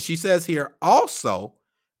 And she says here, also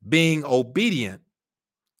being obedient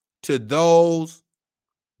to those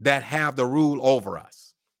that have the rule over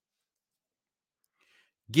us,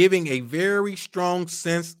 giving a very strong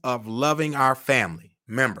sense of loving our family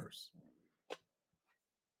members.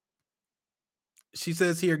 She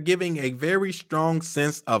says here, giving a very strong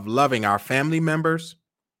sense of loving our family members.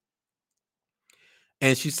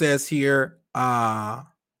 And she says here,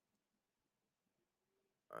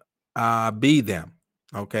 be them.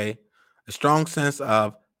 Okay. A strong sense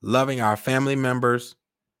of loving our family members,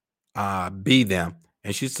 be them.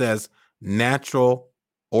 And she says, natural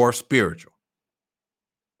or spiritual.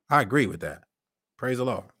 I agree with that. Praise the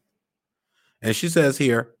Lord. And she says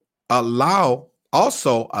here,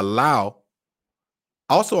 also allowing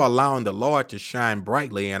the Lord to shine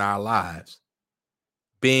brightly in our lives,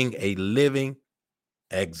 being a living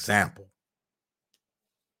example.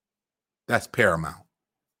 That's paramount.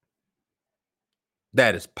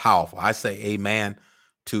 That is powerful. I say amen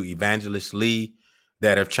to Evangelist Lee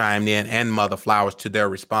that have chimed in, and Mother Flowers to their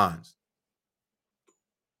response.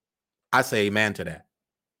 I say amen to that.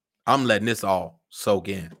 I'm letting this all soak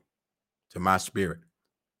in to my spirit.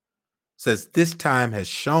 It says this time has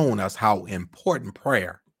shown us how important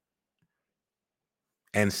prayer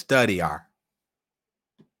and study are.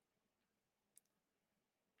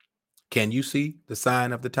 Can you see the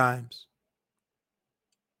sign of the times?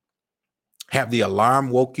 Have the alarm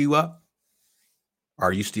woke you up? Or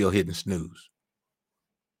are you still hitting snooze?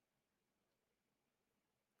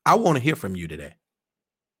 I want to hear from you today.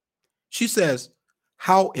 She says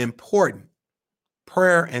how important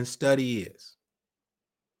prayer and study is.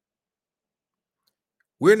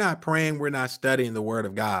 We're not praying, we're not studying the word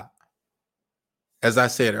of God. As I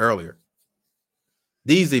said earlier,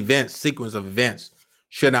 these events, sequence of events,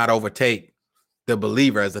 should not overtake the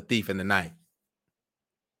believer as a thief in the night.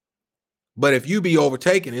 But if you be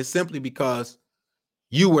overtaken, it's simply because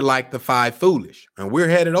you were like the five foolish, and we're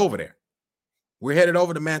headed over there. We're headed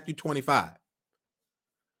over to Matthew 25.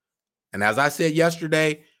 And as I said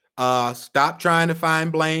yesterday, stop trying to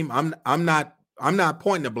find blame. I'm not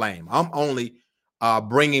pointing to blame. I'm only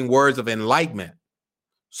bringing words of enlightenment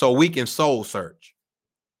so we can soul search,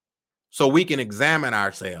 so we can examine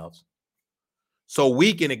ourselves, so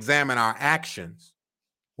we can examine our actions,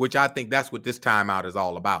 which I think that's what this time out is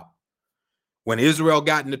all about. When Israel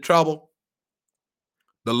got into trouble,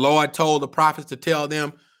 the Lord told the prophets to tell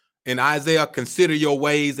them in Isaiah, consider your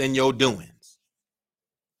ways and your doings.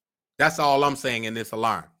 That's all I'm saying in this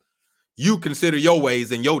alarm. You consider your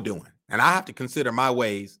ways and your doing, and I have to consider my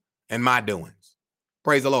ways and my doings.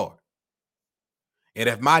 Praise the Lord. And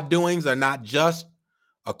if my doings are not just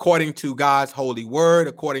according to God's holy word,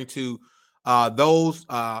 according to those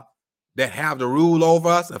that have the rule over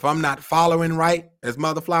us, if I'm not following right, as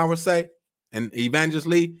Mother Flowers say, and Evangelist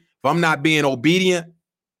Lee, if I'm not being obedient,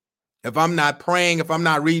 if I'm not praying, if I'm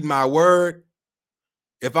not reading my word,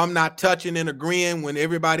 if I'm not touching and agreeing when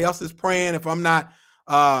everybody else is praying, if I'm not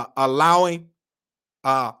allowing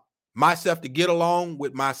myself to get along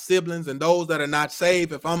with my siblings and those that are not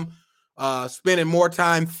saved, if I'm spending more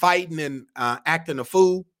time fighting and acting a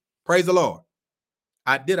fool, praise the Lord.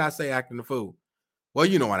 Did I say acting a fool? Well,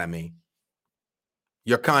 you know what I mean.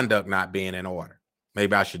 Your conduct not being in order.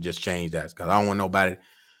 Maybe I should just change that because I don't want nobody to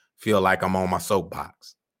feel like I'm on my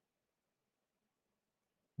soapbox.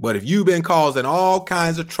 But if you've been causing all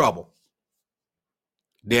kinds of trouble,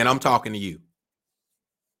 then I'm talking to you.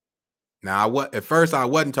 Now, at first I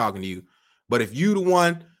wasn't talking to you, but if you the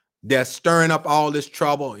one that's stirring up all this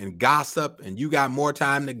trouble and gossip, and you got more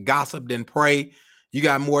time to gossip than pray, you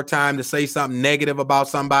got more time to say something negative about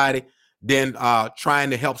somebody than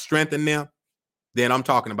trying to help strengthen them, then I'm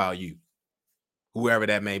talking about you, whoever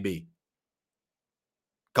that may be,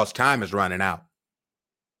 because time is running out.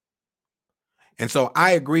 And so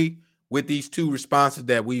I agree with these two responses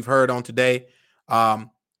that we've heard on today.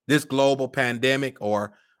 This global pandemic,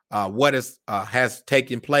 or what has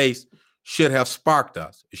taken place, should have sparked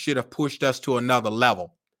us. It should have pushed us to another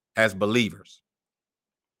level as believers.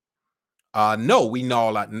 No, we're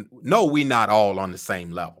not all on the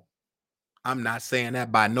same level. I'm not saying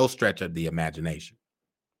that by no stretch of the imagination.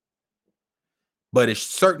 But it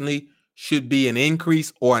certainly should be an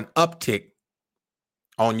increase or an uptick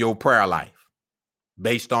on your prayer life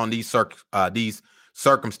based on these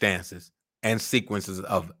circumstances and sequences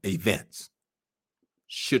of events.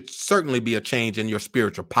 Should certainly be a change in your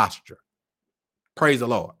spiritual posture. Praise the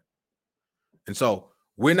Lord. And so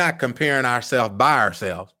we're not comparing ourselves by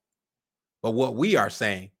ourselves, but what we are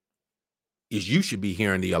saying is you should be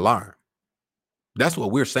hearing the alarm. That's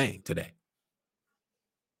what we're saying today.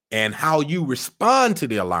 And how you respond to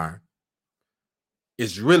the alarm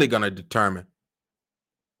is really going to determine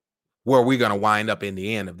where we're going to wind up in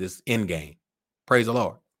the end of this end game. Praise the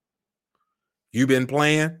Lord. You've been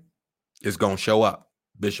playing, it's going to show up.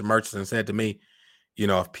 Bishop Murchison said to me,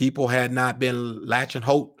 if people had not been latching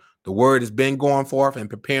hope, the word has been going forth and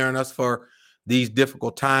preparing us for these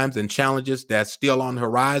difficult times and challenges that's still on the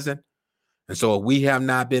horizon. And so if we have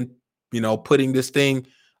not been, putting this thing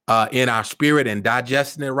in our spirit and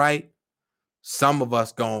digesting it right, some of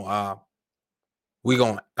us we're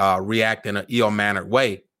going to react in an ill-mannered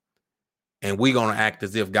way. And we're going to act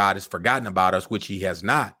as if God has forgotten about us, which he has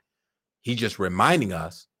not. He's just reminding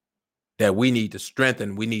us that we need to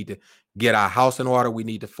strengthen. We need to get our house in order. We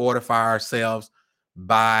need to fortify ourselves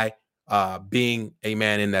by being,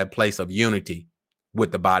 amen, in that place of unity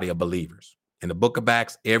with the body of believers. In the book of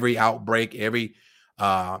Acts, every outbreak, every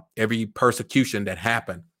persecution that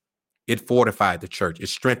happened, it fortified the church. It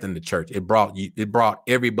strengthened the church. It brought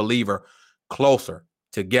every believer closer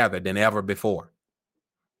together than ever before.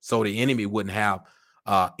 So the enemy wouldn't have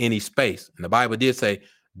any space. And the Bible did say,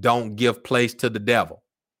 don't give place to the devil.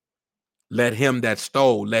 Let him that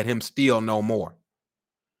stole, let him steal no more.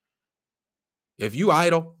 If you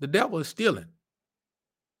idle, the devil is stealing.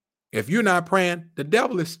 If you're not praying, the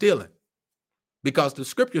devil is stealing. Because the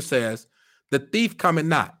scripture says, the thief cometh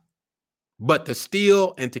not, but to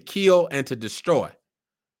steal and to kill and to destroy.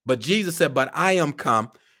 But Jesus said, but I am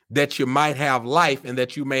come that you might have life and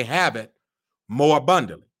that you may have it more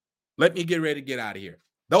abundantly. Let me get ready to get out of here.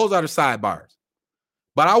 Those are the sidebars.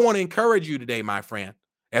 But I want to encourage you today, my friend,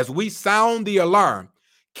 as we sound the alarm,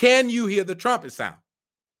 can you hear the trumpet sound?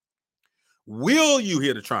 Will you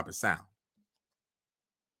hear the trumpet sound?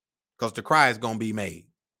 Because the cry is going to be made.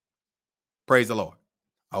 Praise the Lord.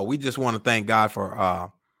 We just want to thank God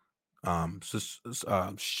for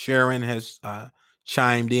Sharon has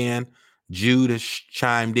chimed in. Jude has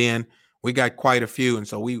chimed in. We got quite a few. And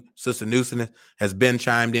so Sister Newsom has been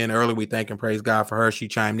chimed in early. We thank and praise God for her. She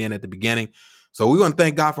chimed in at the beginning. So we want to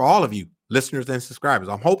thank God for all of you, listeners and subscribers.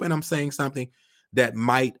 I'm hoping I'm saying something that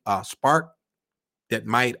might spark, that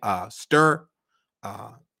might stir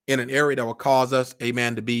in an area that will cause us,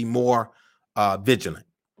 amen, to be more vigilant.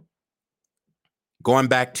 Going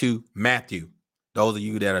back to Matthew, those of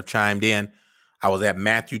you that have chimed in, I was at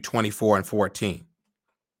Matthew 24 and 14.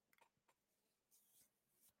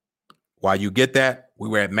 While you get that, we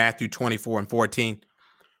were at Matthew 24 and 14.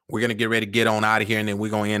 We're going to get ready to get on out of here, and then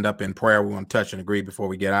we're going to end up in prayer. We're going to touch and agree before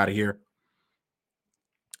we get out of here.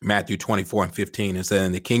 Matthew 24 and 15, it says,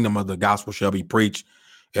 and the kingdom of the gospel shall be preached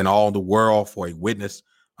in all the world for a witness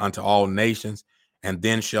unto all nations, and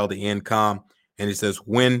then shall the end come. And it says,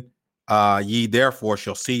 when ye therefore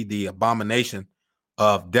shall see the abomination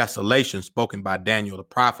of desolation spoken by Daniel the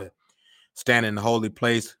prophet, stand in the holy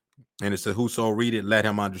place. And it says, whoso read it, let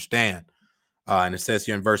him understand. And it says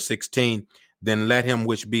here in verse 16, then let him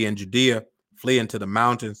which be in Judea flee into the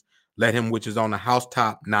mountains. Let him which is on the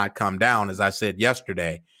housetop not come down, as I said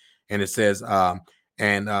yesterday. And it says, let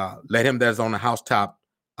him that is on the housetop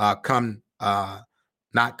not come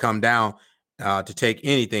down to take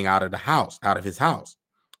anything out of his house.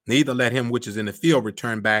 Neither let him which is in the field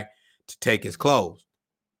return back to take his clothes.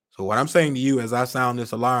 So what I'm saying to you as I sound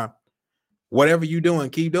this alarm, whatever you're doing,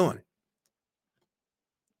 keep doing it.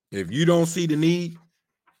 If you don't see the need,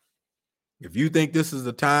 if you think this is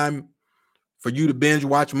the time for you to binge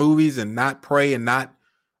watch movies and not pray and not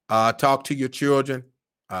talk to your children,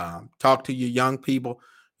 talk to your young people,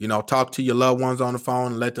 talk to your loved ones on the phone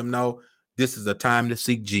and let them know this is a time to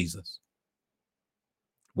seek Jesus.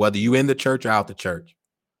 Whether you're in the church or out the church,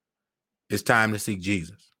 it's time to seek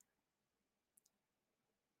Jesus.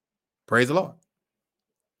 Praise the Lord.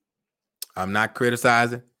 I'm not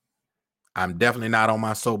criticizing. I'm definitely not on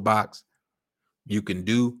my soapbox. You can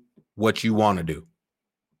do what you want to do.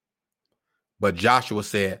 But Joshua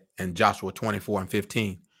said in Joshua 24 and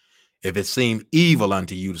 15, if it seemed evil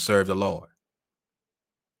unto you to serve the Lord,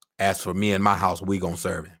 as for me and my house, we gonna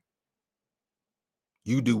serve him.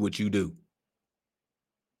 You do what you do.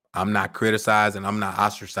 I'm not criticizing. I'm not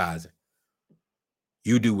ostracizing.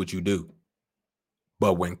 You do what you do.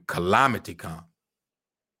 But when calamity comes,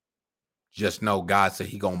 just know God said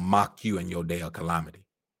he gonna mock you in your day of calamity.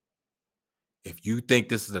 If you think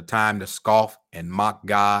this is a time to scoff and mock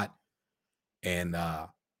God and,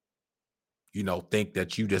 think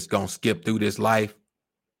that you just gonna skip through this life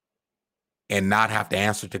and not have to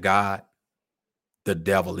answer to God, the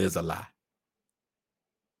devil is a lie.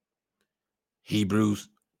 Hebrews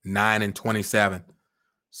 9 and 27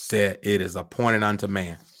 said it is appointed unto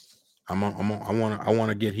man. I want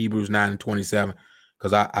to get Hebrews 9 and 27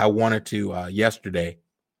 because I wanted to yesterday.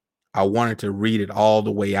 I wanted to read it all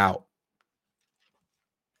the way out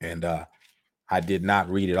And I did not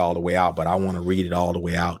read it all the way out, but I want to read it all the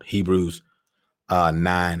way out. Hebrews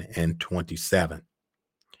 9:27.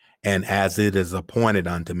 And as it is appointed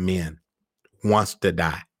unto men once to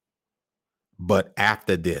die, but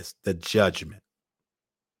after this, the judgment.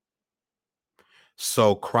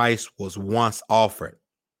 So Christ was once offered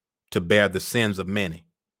to bear the sins of many.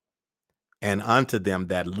 And unto them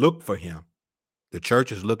that look for him, the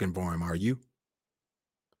church is looking for him, are you?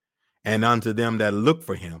 And unto them that look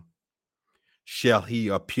for him, shall he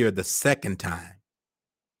appear the second time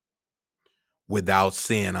without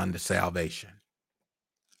sin unto salvation.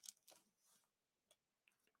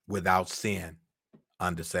 Without sin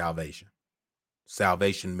unto salvation.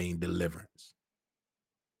 Salvation means deliverance.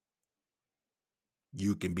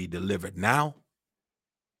 You can be delivered now,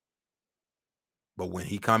 but when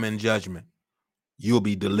he come in judgment, you'll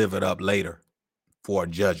be delivered up later for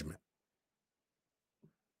judgment.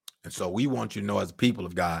 And so we want you to know, as a people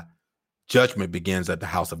of God, judgment begins at the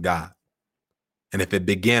house of God. And if it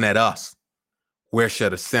begin at us, where shall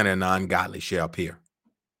the sinner and the ungodly shall appear?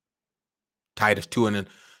 Titus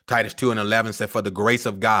 2:11 said, for the grace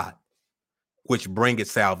of God, which bringeth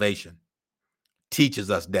salvation,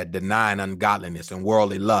 teaches us that denying ungodliness and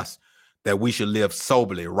worldly lust, that we should live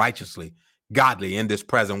soberly, righteously, godly in this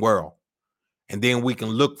present world. And then we can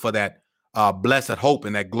look for that blessed hope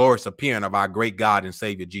and that glorious appearing of our great God and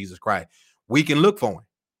Savior, Jesus Christ. We can look for him.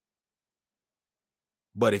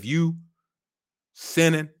 But if you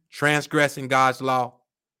sinning, transgressing God's law,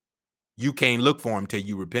 you can't look for him till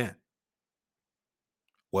you repent.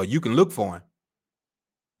 Well, you can look for him,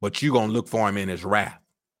 but you're going to look for him in his wrath.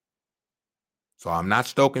 So I'm not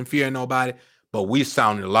stoking fear in nobody, but we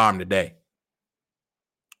sounded alarm today.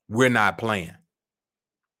 We're not playing.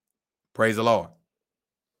 Praise the Lord.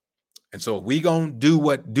 And so if we going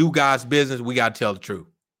to do God's business, we got to tell the truth.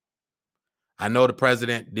 I know the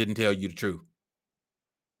president didn't tell you the truth,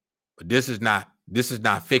 but this is not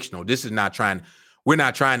fictional. We're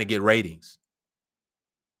not trying to get ratings.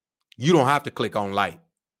 You don't have to click on like.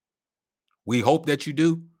 We hope that you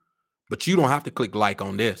do, but you don't have to click like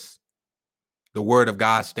on this. The word of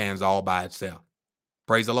God stands all by itself.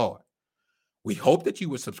 Praise the Lord. We hope that you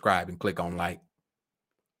would subscribe and click on like,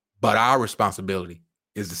 but our responsibility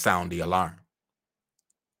is to sound the alarm.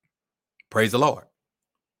 Praise the Lord.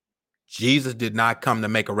 Jesus did not come to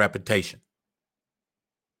make a reputation.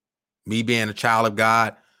 Me being a child of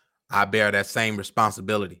God, I bear that same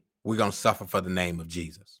responsibility. We're going to suffer for the name of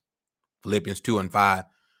Jesus. Philippians 2:5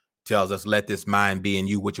 tells us, let this mind be in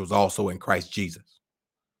you, which was also in Christ Jesus.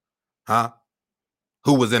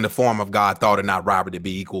 Who was in the form of God, thought it not robbery to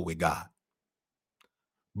be equal with God,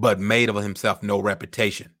 but made of himself no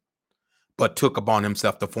reputation, but took upon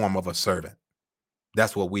himself the form of a servant.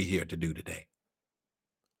 That's what we're here to do today.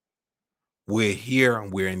 We're here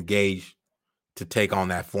and we're engaged to take on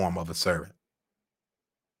that form of a servant.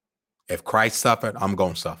 If Christ suffered, I'm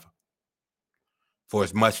going to suffer. For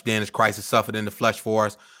as much then as Christ has suffered in the flesh for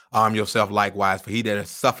us, arm yourself likewise. For he that has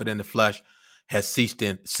suffered in the flesh has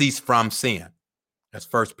ceased from sin. That's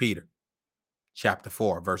 1 Peter chapter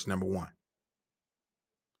 4, verse number 1.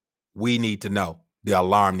 We need to know. The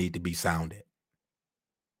alarm need to be sounded.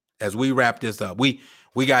 As we wrap this up, we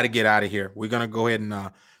got to get out of here. We're going to go ahead and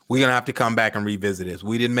we're going to have to come back and revisit this.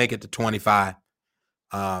 We didn't make it to 25.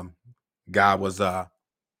 God was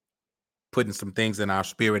putting some things in our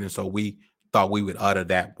spirit, and so we thought we would utter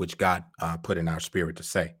that which God put in our spirit to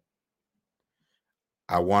say.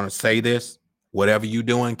 I want to say this. Whatever you're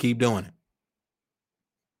doing, keep doing it.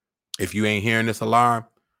 If you ain't hearing this alarm,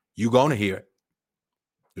 you're going to hear it.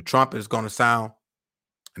 The trumpet is going to sound.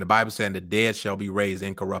 And the Bible said the dead shall be raised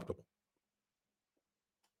incorruptible.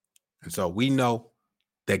 And so we know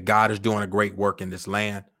that God is doing a great work in this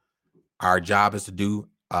land. Our job is to do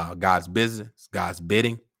God's business, God's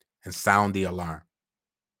bidding, and sound the alarm.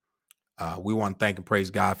 We want to thank and praise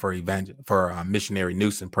God for missionary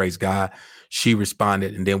Newsom. Praise God. She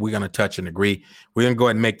responded, and then we're going to touch and agree. We're going to go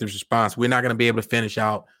ahead and make this response. We're not going to be able to finish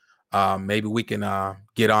out. Maybe we can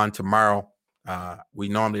get on tomorrow. We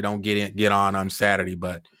normally don't get on Saturday,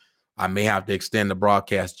 but I may have to extend the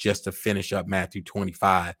broadcast just to finish up Matthew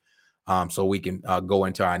 25, so we can go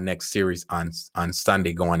into our next series on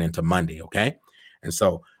Sunday going into Monday, okay? And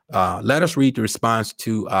so let us read the response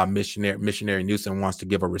to missionary Newsom wants to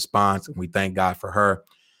give a response, and we thank God for her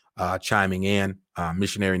chiming in.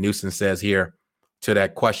 Missionary Newsom says here to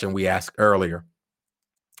that question we asked earlier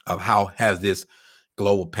of how has this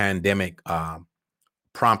global pandemic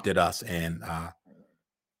prompted us and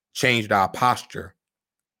changed our posture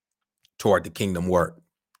toward the kingdom work.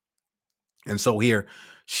 And so here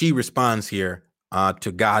she responds here,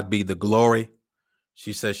 to God be the glory.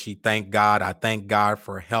 She says she thanked God. I thank God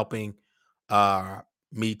for helping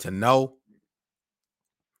me to know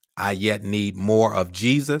I yet need more of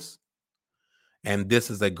Jesus. And this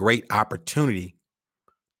is a great opportunity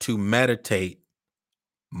to meditate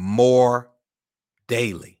more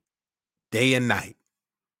daily, day and night.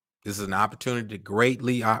 This is an opportunity,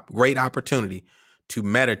 great opportunity to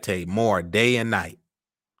meditate more day and night.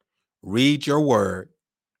 Read your word,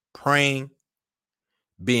 praying,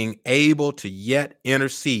 being able to yet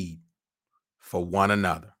intercede for one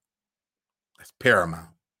another. That's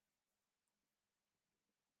paramount.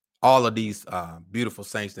 All of these beautiful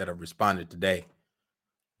saints that have responded today,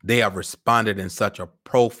 they have responded in such a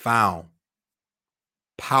profound,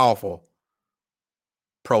 powerful,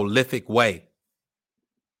 prolific way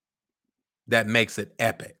that makes it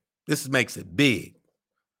epic. This makes it big.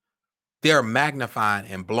 They're magnifying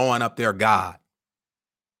and blowing up their God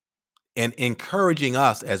and encouraging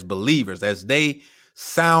us as believers as they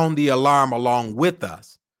sound the alarm along with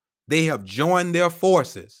us. They have joined their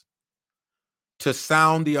forces to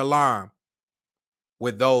sound the alarm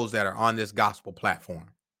with those that are on this gospel platform.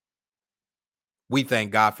 We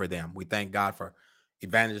thank God for them. We thank God for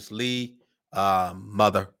Evangelist Lee,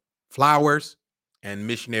 Mother Flowers, and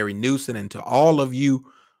Missionary Newsom, and to all of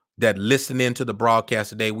you that listen into the broadcast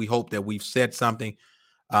today. We hope that we've said something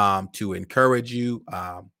to encourage you,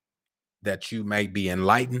 that you may be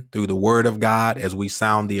enlightened through the word of God as we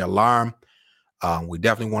sound the alarm. We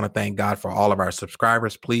definitely want to thank God for all of our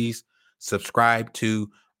subscribers. Please subscribe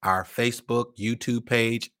to our Facebook, YouTube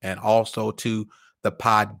page, and also to the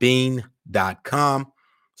podbean.com.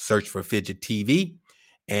 Search for Fidget TV.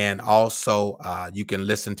 And also you can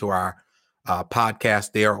listen to our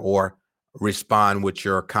podcast there or respond with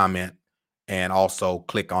your comment and also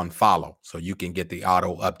click on follow so you can get the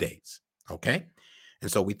auto updates. Okay.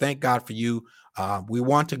 And so we thank God for you. We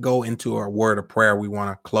want to go into a word of prayer. We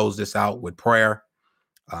want to close this out with prayer.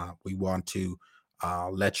 We want to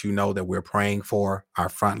let you know that we're praying for our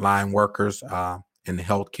frontline workers in the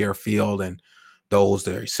healthcare field and those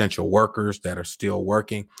that are essential workers that are still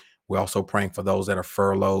working. We're also praying for those that are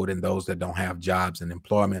furloughed and those that don't have jobs and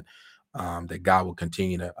employment, that God will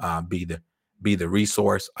continue to be the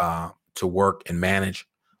resource to work and manage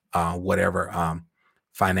whatever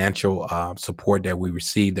financial support that we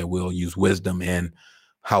receive, that we'll use wisdom in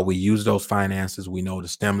how we use those finances. We know the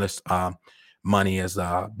stimulus money has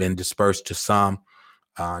been dispersed to some.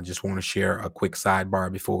 Just want to share a quick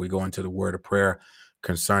sidebar before we go into the word of prayer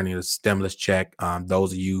concerning the stimulus check.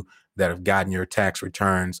 Those of you that have gotten your tax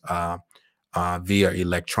returns via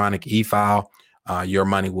electronic e-file, your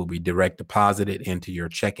money will be direct deposited into your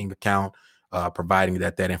checking account, providing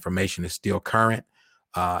that information is still current.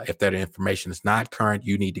 If that information is not current,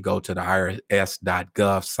 you need to go to the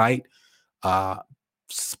irs.gov site,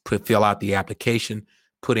 fill out the application,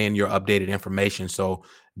 put in your updated information so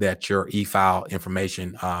that your e-file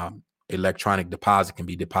information, electronic deposit, can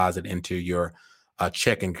be deposited into your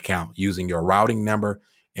checking account using your routing number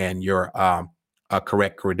and your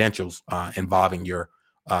correct credentials involving your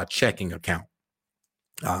checking account.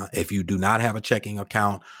 If you do not have a checking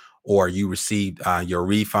account, or you received your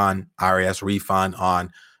refund, IRS refund,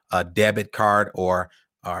 on a debit card or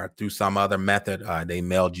through some other method, they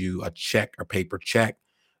mailed you a check, or paper check,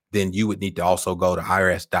 then you would need to also go to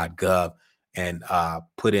irs.gov and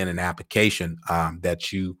put in an application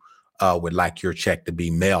that you would like your check to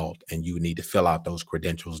be mailed, and you need to fill out those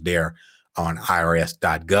credentials there on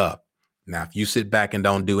irs.gov. Now, if you sit back and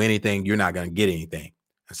don't do anything, you're not going to get anything.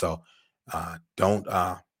 And so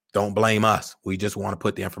don't blame us. We just want to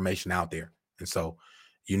put the information out there. And so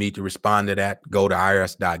you need to respond to that. Go to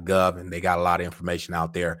irs.gov, and they got a lot of information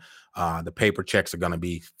out there. The paper checks are going to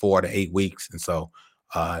be 4 to 8 weeks. And so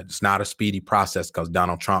it's not a speedy process because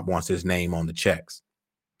Donald Trump wants his name on the checks.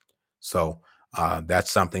 So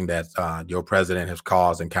that's something that your president has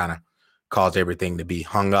caused, and kind of caused everything to be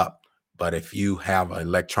hung up. But if you have an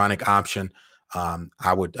electronic option,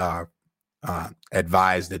 I would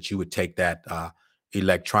advise that you would take that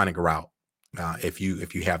electronic route if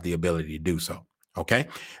you have the ability to do so. Okay.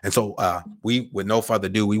 And so with no further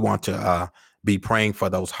ado, we want to be praying for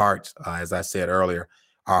those hearts. As I said earlier,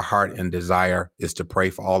 our heart and desire is to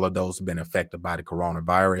pray for all of those who've been affected by the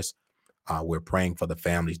coronavirus. We're praying for the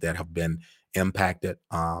families that have been impacted.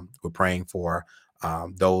 We're praying for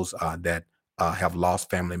those that have lost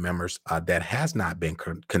family members that has not been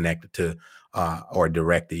connected to or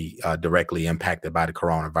directly impacted by the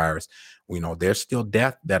coronavirus. We know there's still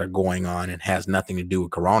death that are going on and has nothing to do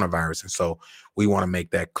with coronavirus. And so we want to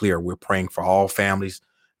make that clear. We're praying for all families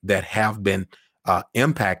that have been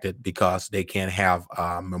impacted because they can't have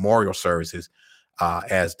memorial services.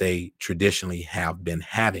 as they traditionally have been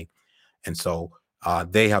having. And so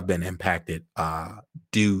they have been impacted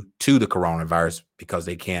due to the coronavirus because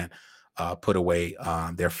they can't put away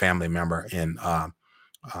their family member in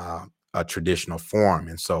a traditional form.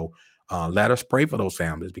 And so let us pray for those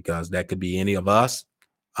families, because that could be any of us.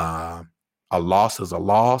 Uh, a loss is a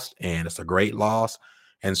loss, and it's a great loss.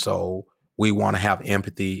 And so we want to have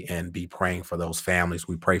empathy and be praying for those families.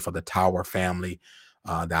 We pray for the Tower family,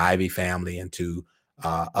 the Ivy family, and to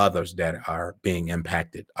others that are being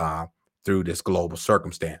impacted through this global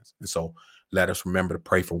circumstance. And so let us remember to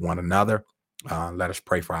pray for one another. Let us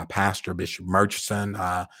pray for our pastor, Bishop Murchison,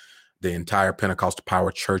 the entire Pentecostal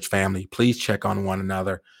Power Church family. Please check on one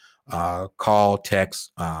another. Call,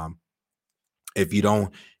 text. If you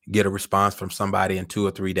don't get a response from somebody in 2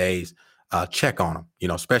 or 3 days, check on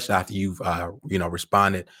them, especially after you've,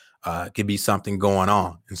 responded. It could be something going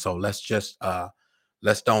on. And so let's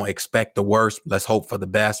don't expect the worst. Let's hope for the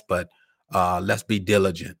best, but let's be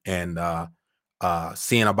diligent and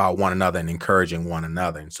seeing about one another and encouraging one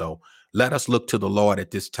another. And so let us look to the Lord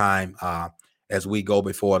at this time as we go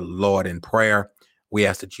before the Lord in prayer. We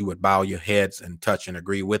ask that you would bow your heads and touch and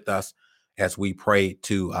agree with us as we pray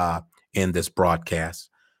to in this broadcast.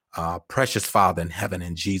 Precious Father in heaven,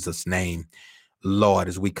 in Jesus' name, Lord,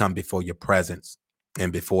 as we come before your presence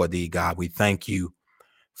and before thee, God, we thank you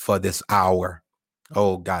for this hour.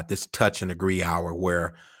 Oh, God, this touch and agree hour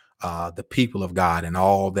where the people of God and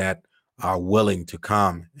all that are willing to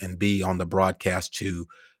come and be on the broadcast to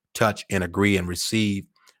touch and agree and receive,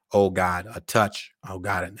 oh, God, a touch, oh,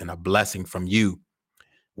 God, and a blessing from you.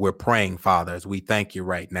 We're praying, Father, as we thank you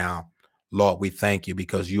right now. Lord, we thank you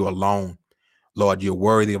because you alone, Lord, you're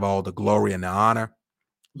worthy of all the glory and the honor.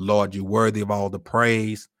 Lord, you're worthy of all the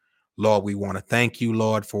praise. Lord, we want to thank you,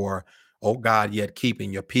 Lord, for, oh God, yet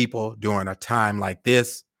keeping your people during a time like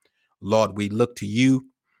this. Lord, we look to you,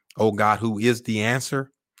 oh God, who is the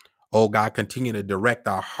answer. Oh God, continue to direct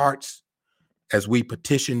our hearts as we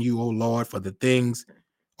petition you, oh Lord, for the things,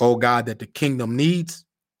 oh God, that the kingdom needs.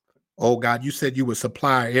 Oh God, you said you would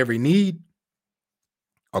supply every need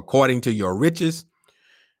according to your riches.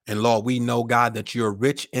 And Lord, we know, God, that you're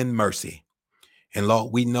rich in mercy. And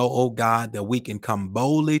Lord, we know, oh God, that we can come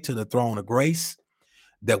boldly to the throne of grace,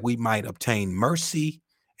 that we might obtain mercy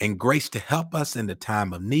and grace to help us in the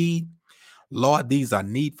time of need. Lord, these are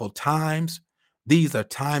needful times. These are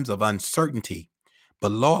times of uncertainty.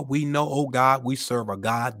 But Lord, we know, oh God, we serve a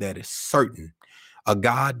God that is certain, a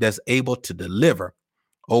God that's able to deliver.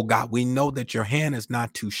 Oh God, we know that your hand is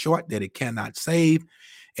not too short that it cannot save,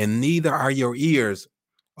 and neither are your ears,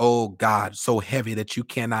 oh God, so heavy that you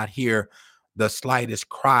cannot hear the slightest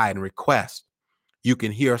cry and request. You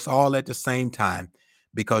can hear us all at the same time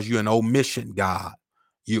because you're an omniscient God.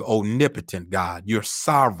 You're omnipotent God. You're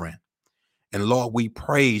sovereign. And Lord, we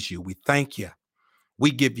praise you. We thank you.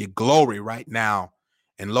 We give you glory right now.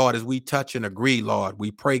 And Lord, as we touch and agree, Lord,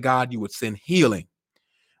 we pray, God, you would send healing.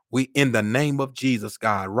 We, in the name of Jesus,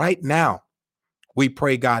 God, right now, we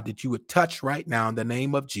pray, God, that you would touch right now in the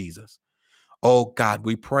name of Jesus. Oh, God,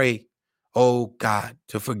 we pray, oh, God,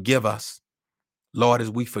 to forgive us, Lord,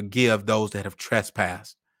 as we forgive those that have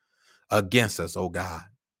trespassed against us, oh, God.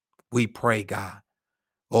 We pray, God,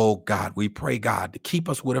 oh, God, we pray, God, to keep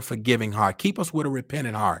us with a forgiving heart. Keep us with a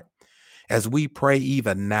repentant heart as we pray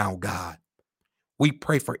even now, God. We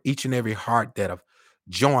pray for each and every heart that have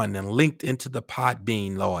joined and linked into the pot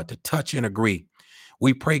bean, Lord, to touch and agree.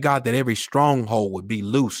 We pray, God, that every stronghold would be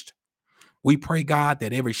loosed. We pray, God,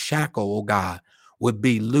 that every shackle, oh God, would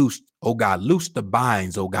be loosed. Oh God, loose the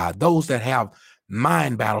binds, oh God. Those that have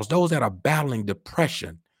mind battles, those that are battling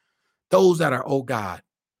depression, those that are, oh God,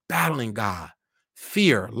 battling, God,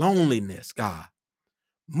 fear, loneliness, God.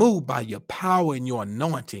 Move by your power and your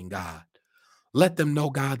anointing, God. Let them know,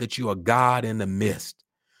 God, that you are God in the midst.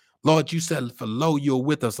 Lord, you said, for lo, you're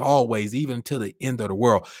with us always, even to the end of the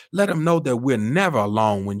world. Let them know that we're never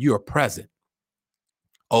alone when you are present.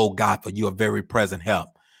 Oh God, for you are very present help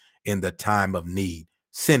in the time of need.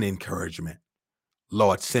 Send encouragement.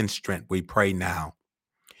 Lord, send strength. We pray now.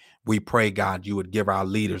 We pray, God, you would give our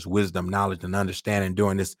leaders wisdom, knowledge, and understanding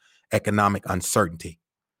during this economic uncertainty.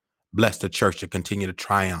 Bless the church to continue to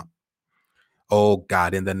triumph. Oh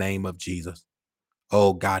God, in the name of Jesus.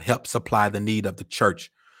 Oh God, help supply the need of the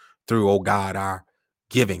church through, oh God, our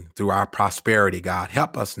giving, through our prosperity, God.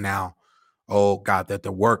 Help us now, oh God, that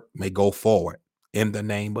the work may go forward in the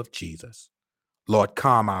name of Jesus. Lord,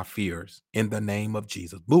 calm our fears in the name of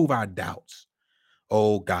Jesus. Move our doubts.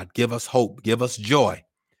 Oh God, give us hope, give us joy.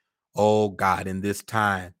 Oh God, in this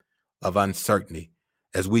time of uncertainty,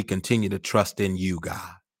 as we continue to trust in you,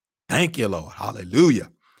 God. Thank you, Lord. Hallelujah.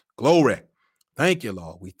 Glory. Thank you,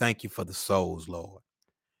 Lord. We thank you for the souls, Lord,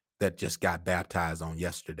 that just got baptized on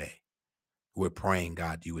yesterday. We're praying,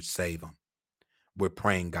 God, you would save them. We're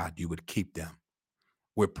praying, God, you would keep them.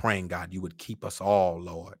 We're praying, God, you would keep us all,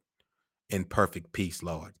 Lord, in perfect peace,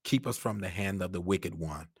 Lord. Keep us from the hand of the wicked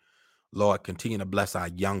one. Lord, continue to bless our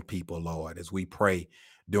young people, Lord, as we pray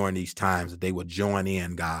during these times that they would join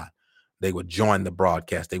in, God. They would join the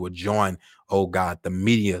broadcast. They would join, oh God, the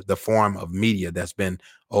media, the form of media that's been,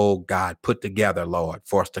 oh God, put together, Lord,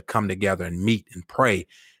 for us to come together and meet and pray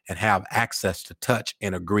and have access to touch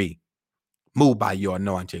and agree. Move by your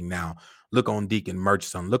anointing now. Look on Deacon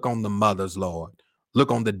Murchison. Look on the mothers, Lord.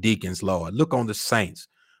 Look on the deacons, Lord. Look on the saints.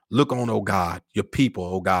 Look on, oh God, your people,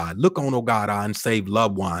 oh God. Look on, oh God, our unsaved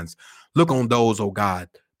loved ones. Look on those, oh God,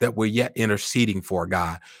 that we're yet interceding for,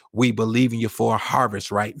 God. We believe in you for a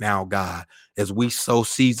harvest right now, God, as we sow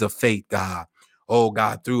seeds of faith, God. Oh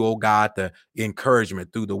God, through, oh God, the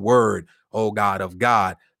encouragement, through the word, oh God, of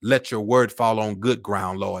God. Let your word fall on good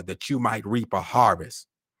ground, Lord, that you might reap a harvest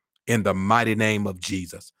in the mighty name of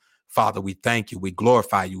Jesus. Father, we thank you. We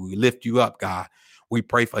glorify you. We lift you up, God. We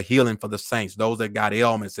pray for healing for the saints, those that got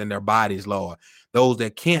ailments in their bodies, Lord. Those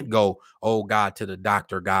that can't go, oh God, to the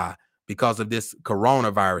doctor, God, because of this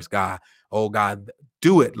coronavirus, God. Oh God,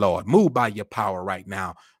 do it, Lord. Move by your power right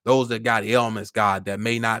now. Those that got ailments, God, that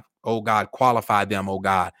may not, oh God, qualify them, oh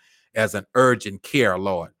God, as an urgent care,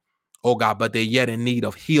 Lord. Oh God, but they're yet in need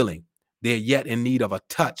of healing. They're yet in need of a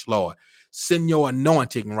touch, Lord. Send your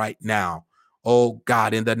anointing right now. Oh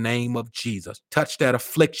God, in the name of Jesus, touch that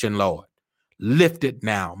affliction, Lord. Lift it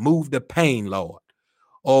now. Move the pain, Lord.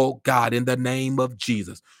 Oh God, in the name of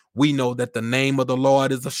Jesus. We know that the name of the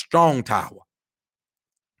Lord is a strong tower,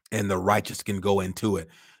 and the righteous can go into it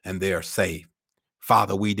and they are saved.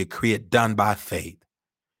 Father, we decree it done by faith.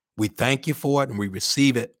 We thank you for it and we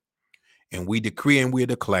receive it, and we decree and we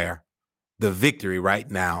declare the victory right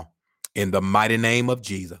now in the mighty name of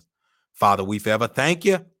Jesus. Father, we forever thank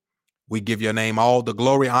you. We give your name all the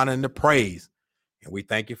glory, honor, and the praise. And we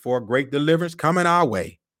thank you for a great deliverance coming our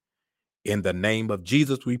way. In the name of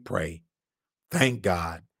Jesus, we pray. Thank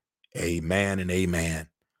God. Amen and amen.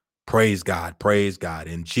 Praise God. Praise God.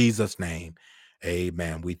 In Jesus' name,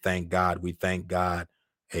 amen. We thank God. We thank God.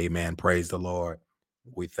 Amen. Praise the Lord.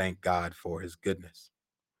 We thank God for his goodness.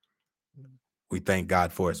 We thank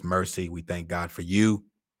God for his mercy. We thank God for you.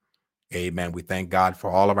 Amen. We thank God for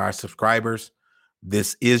all of our subscribers.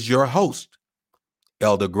 This is your host,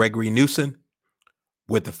 Elder Gregory Newsom,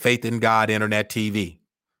 with the Faith in God Internet TV.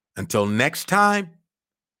 Until next time,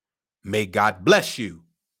 may God bless you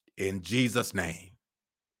in Jesus' name.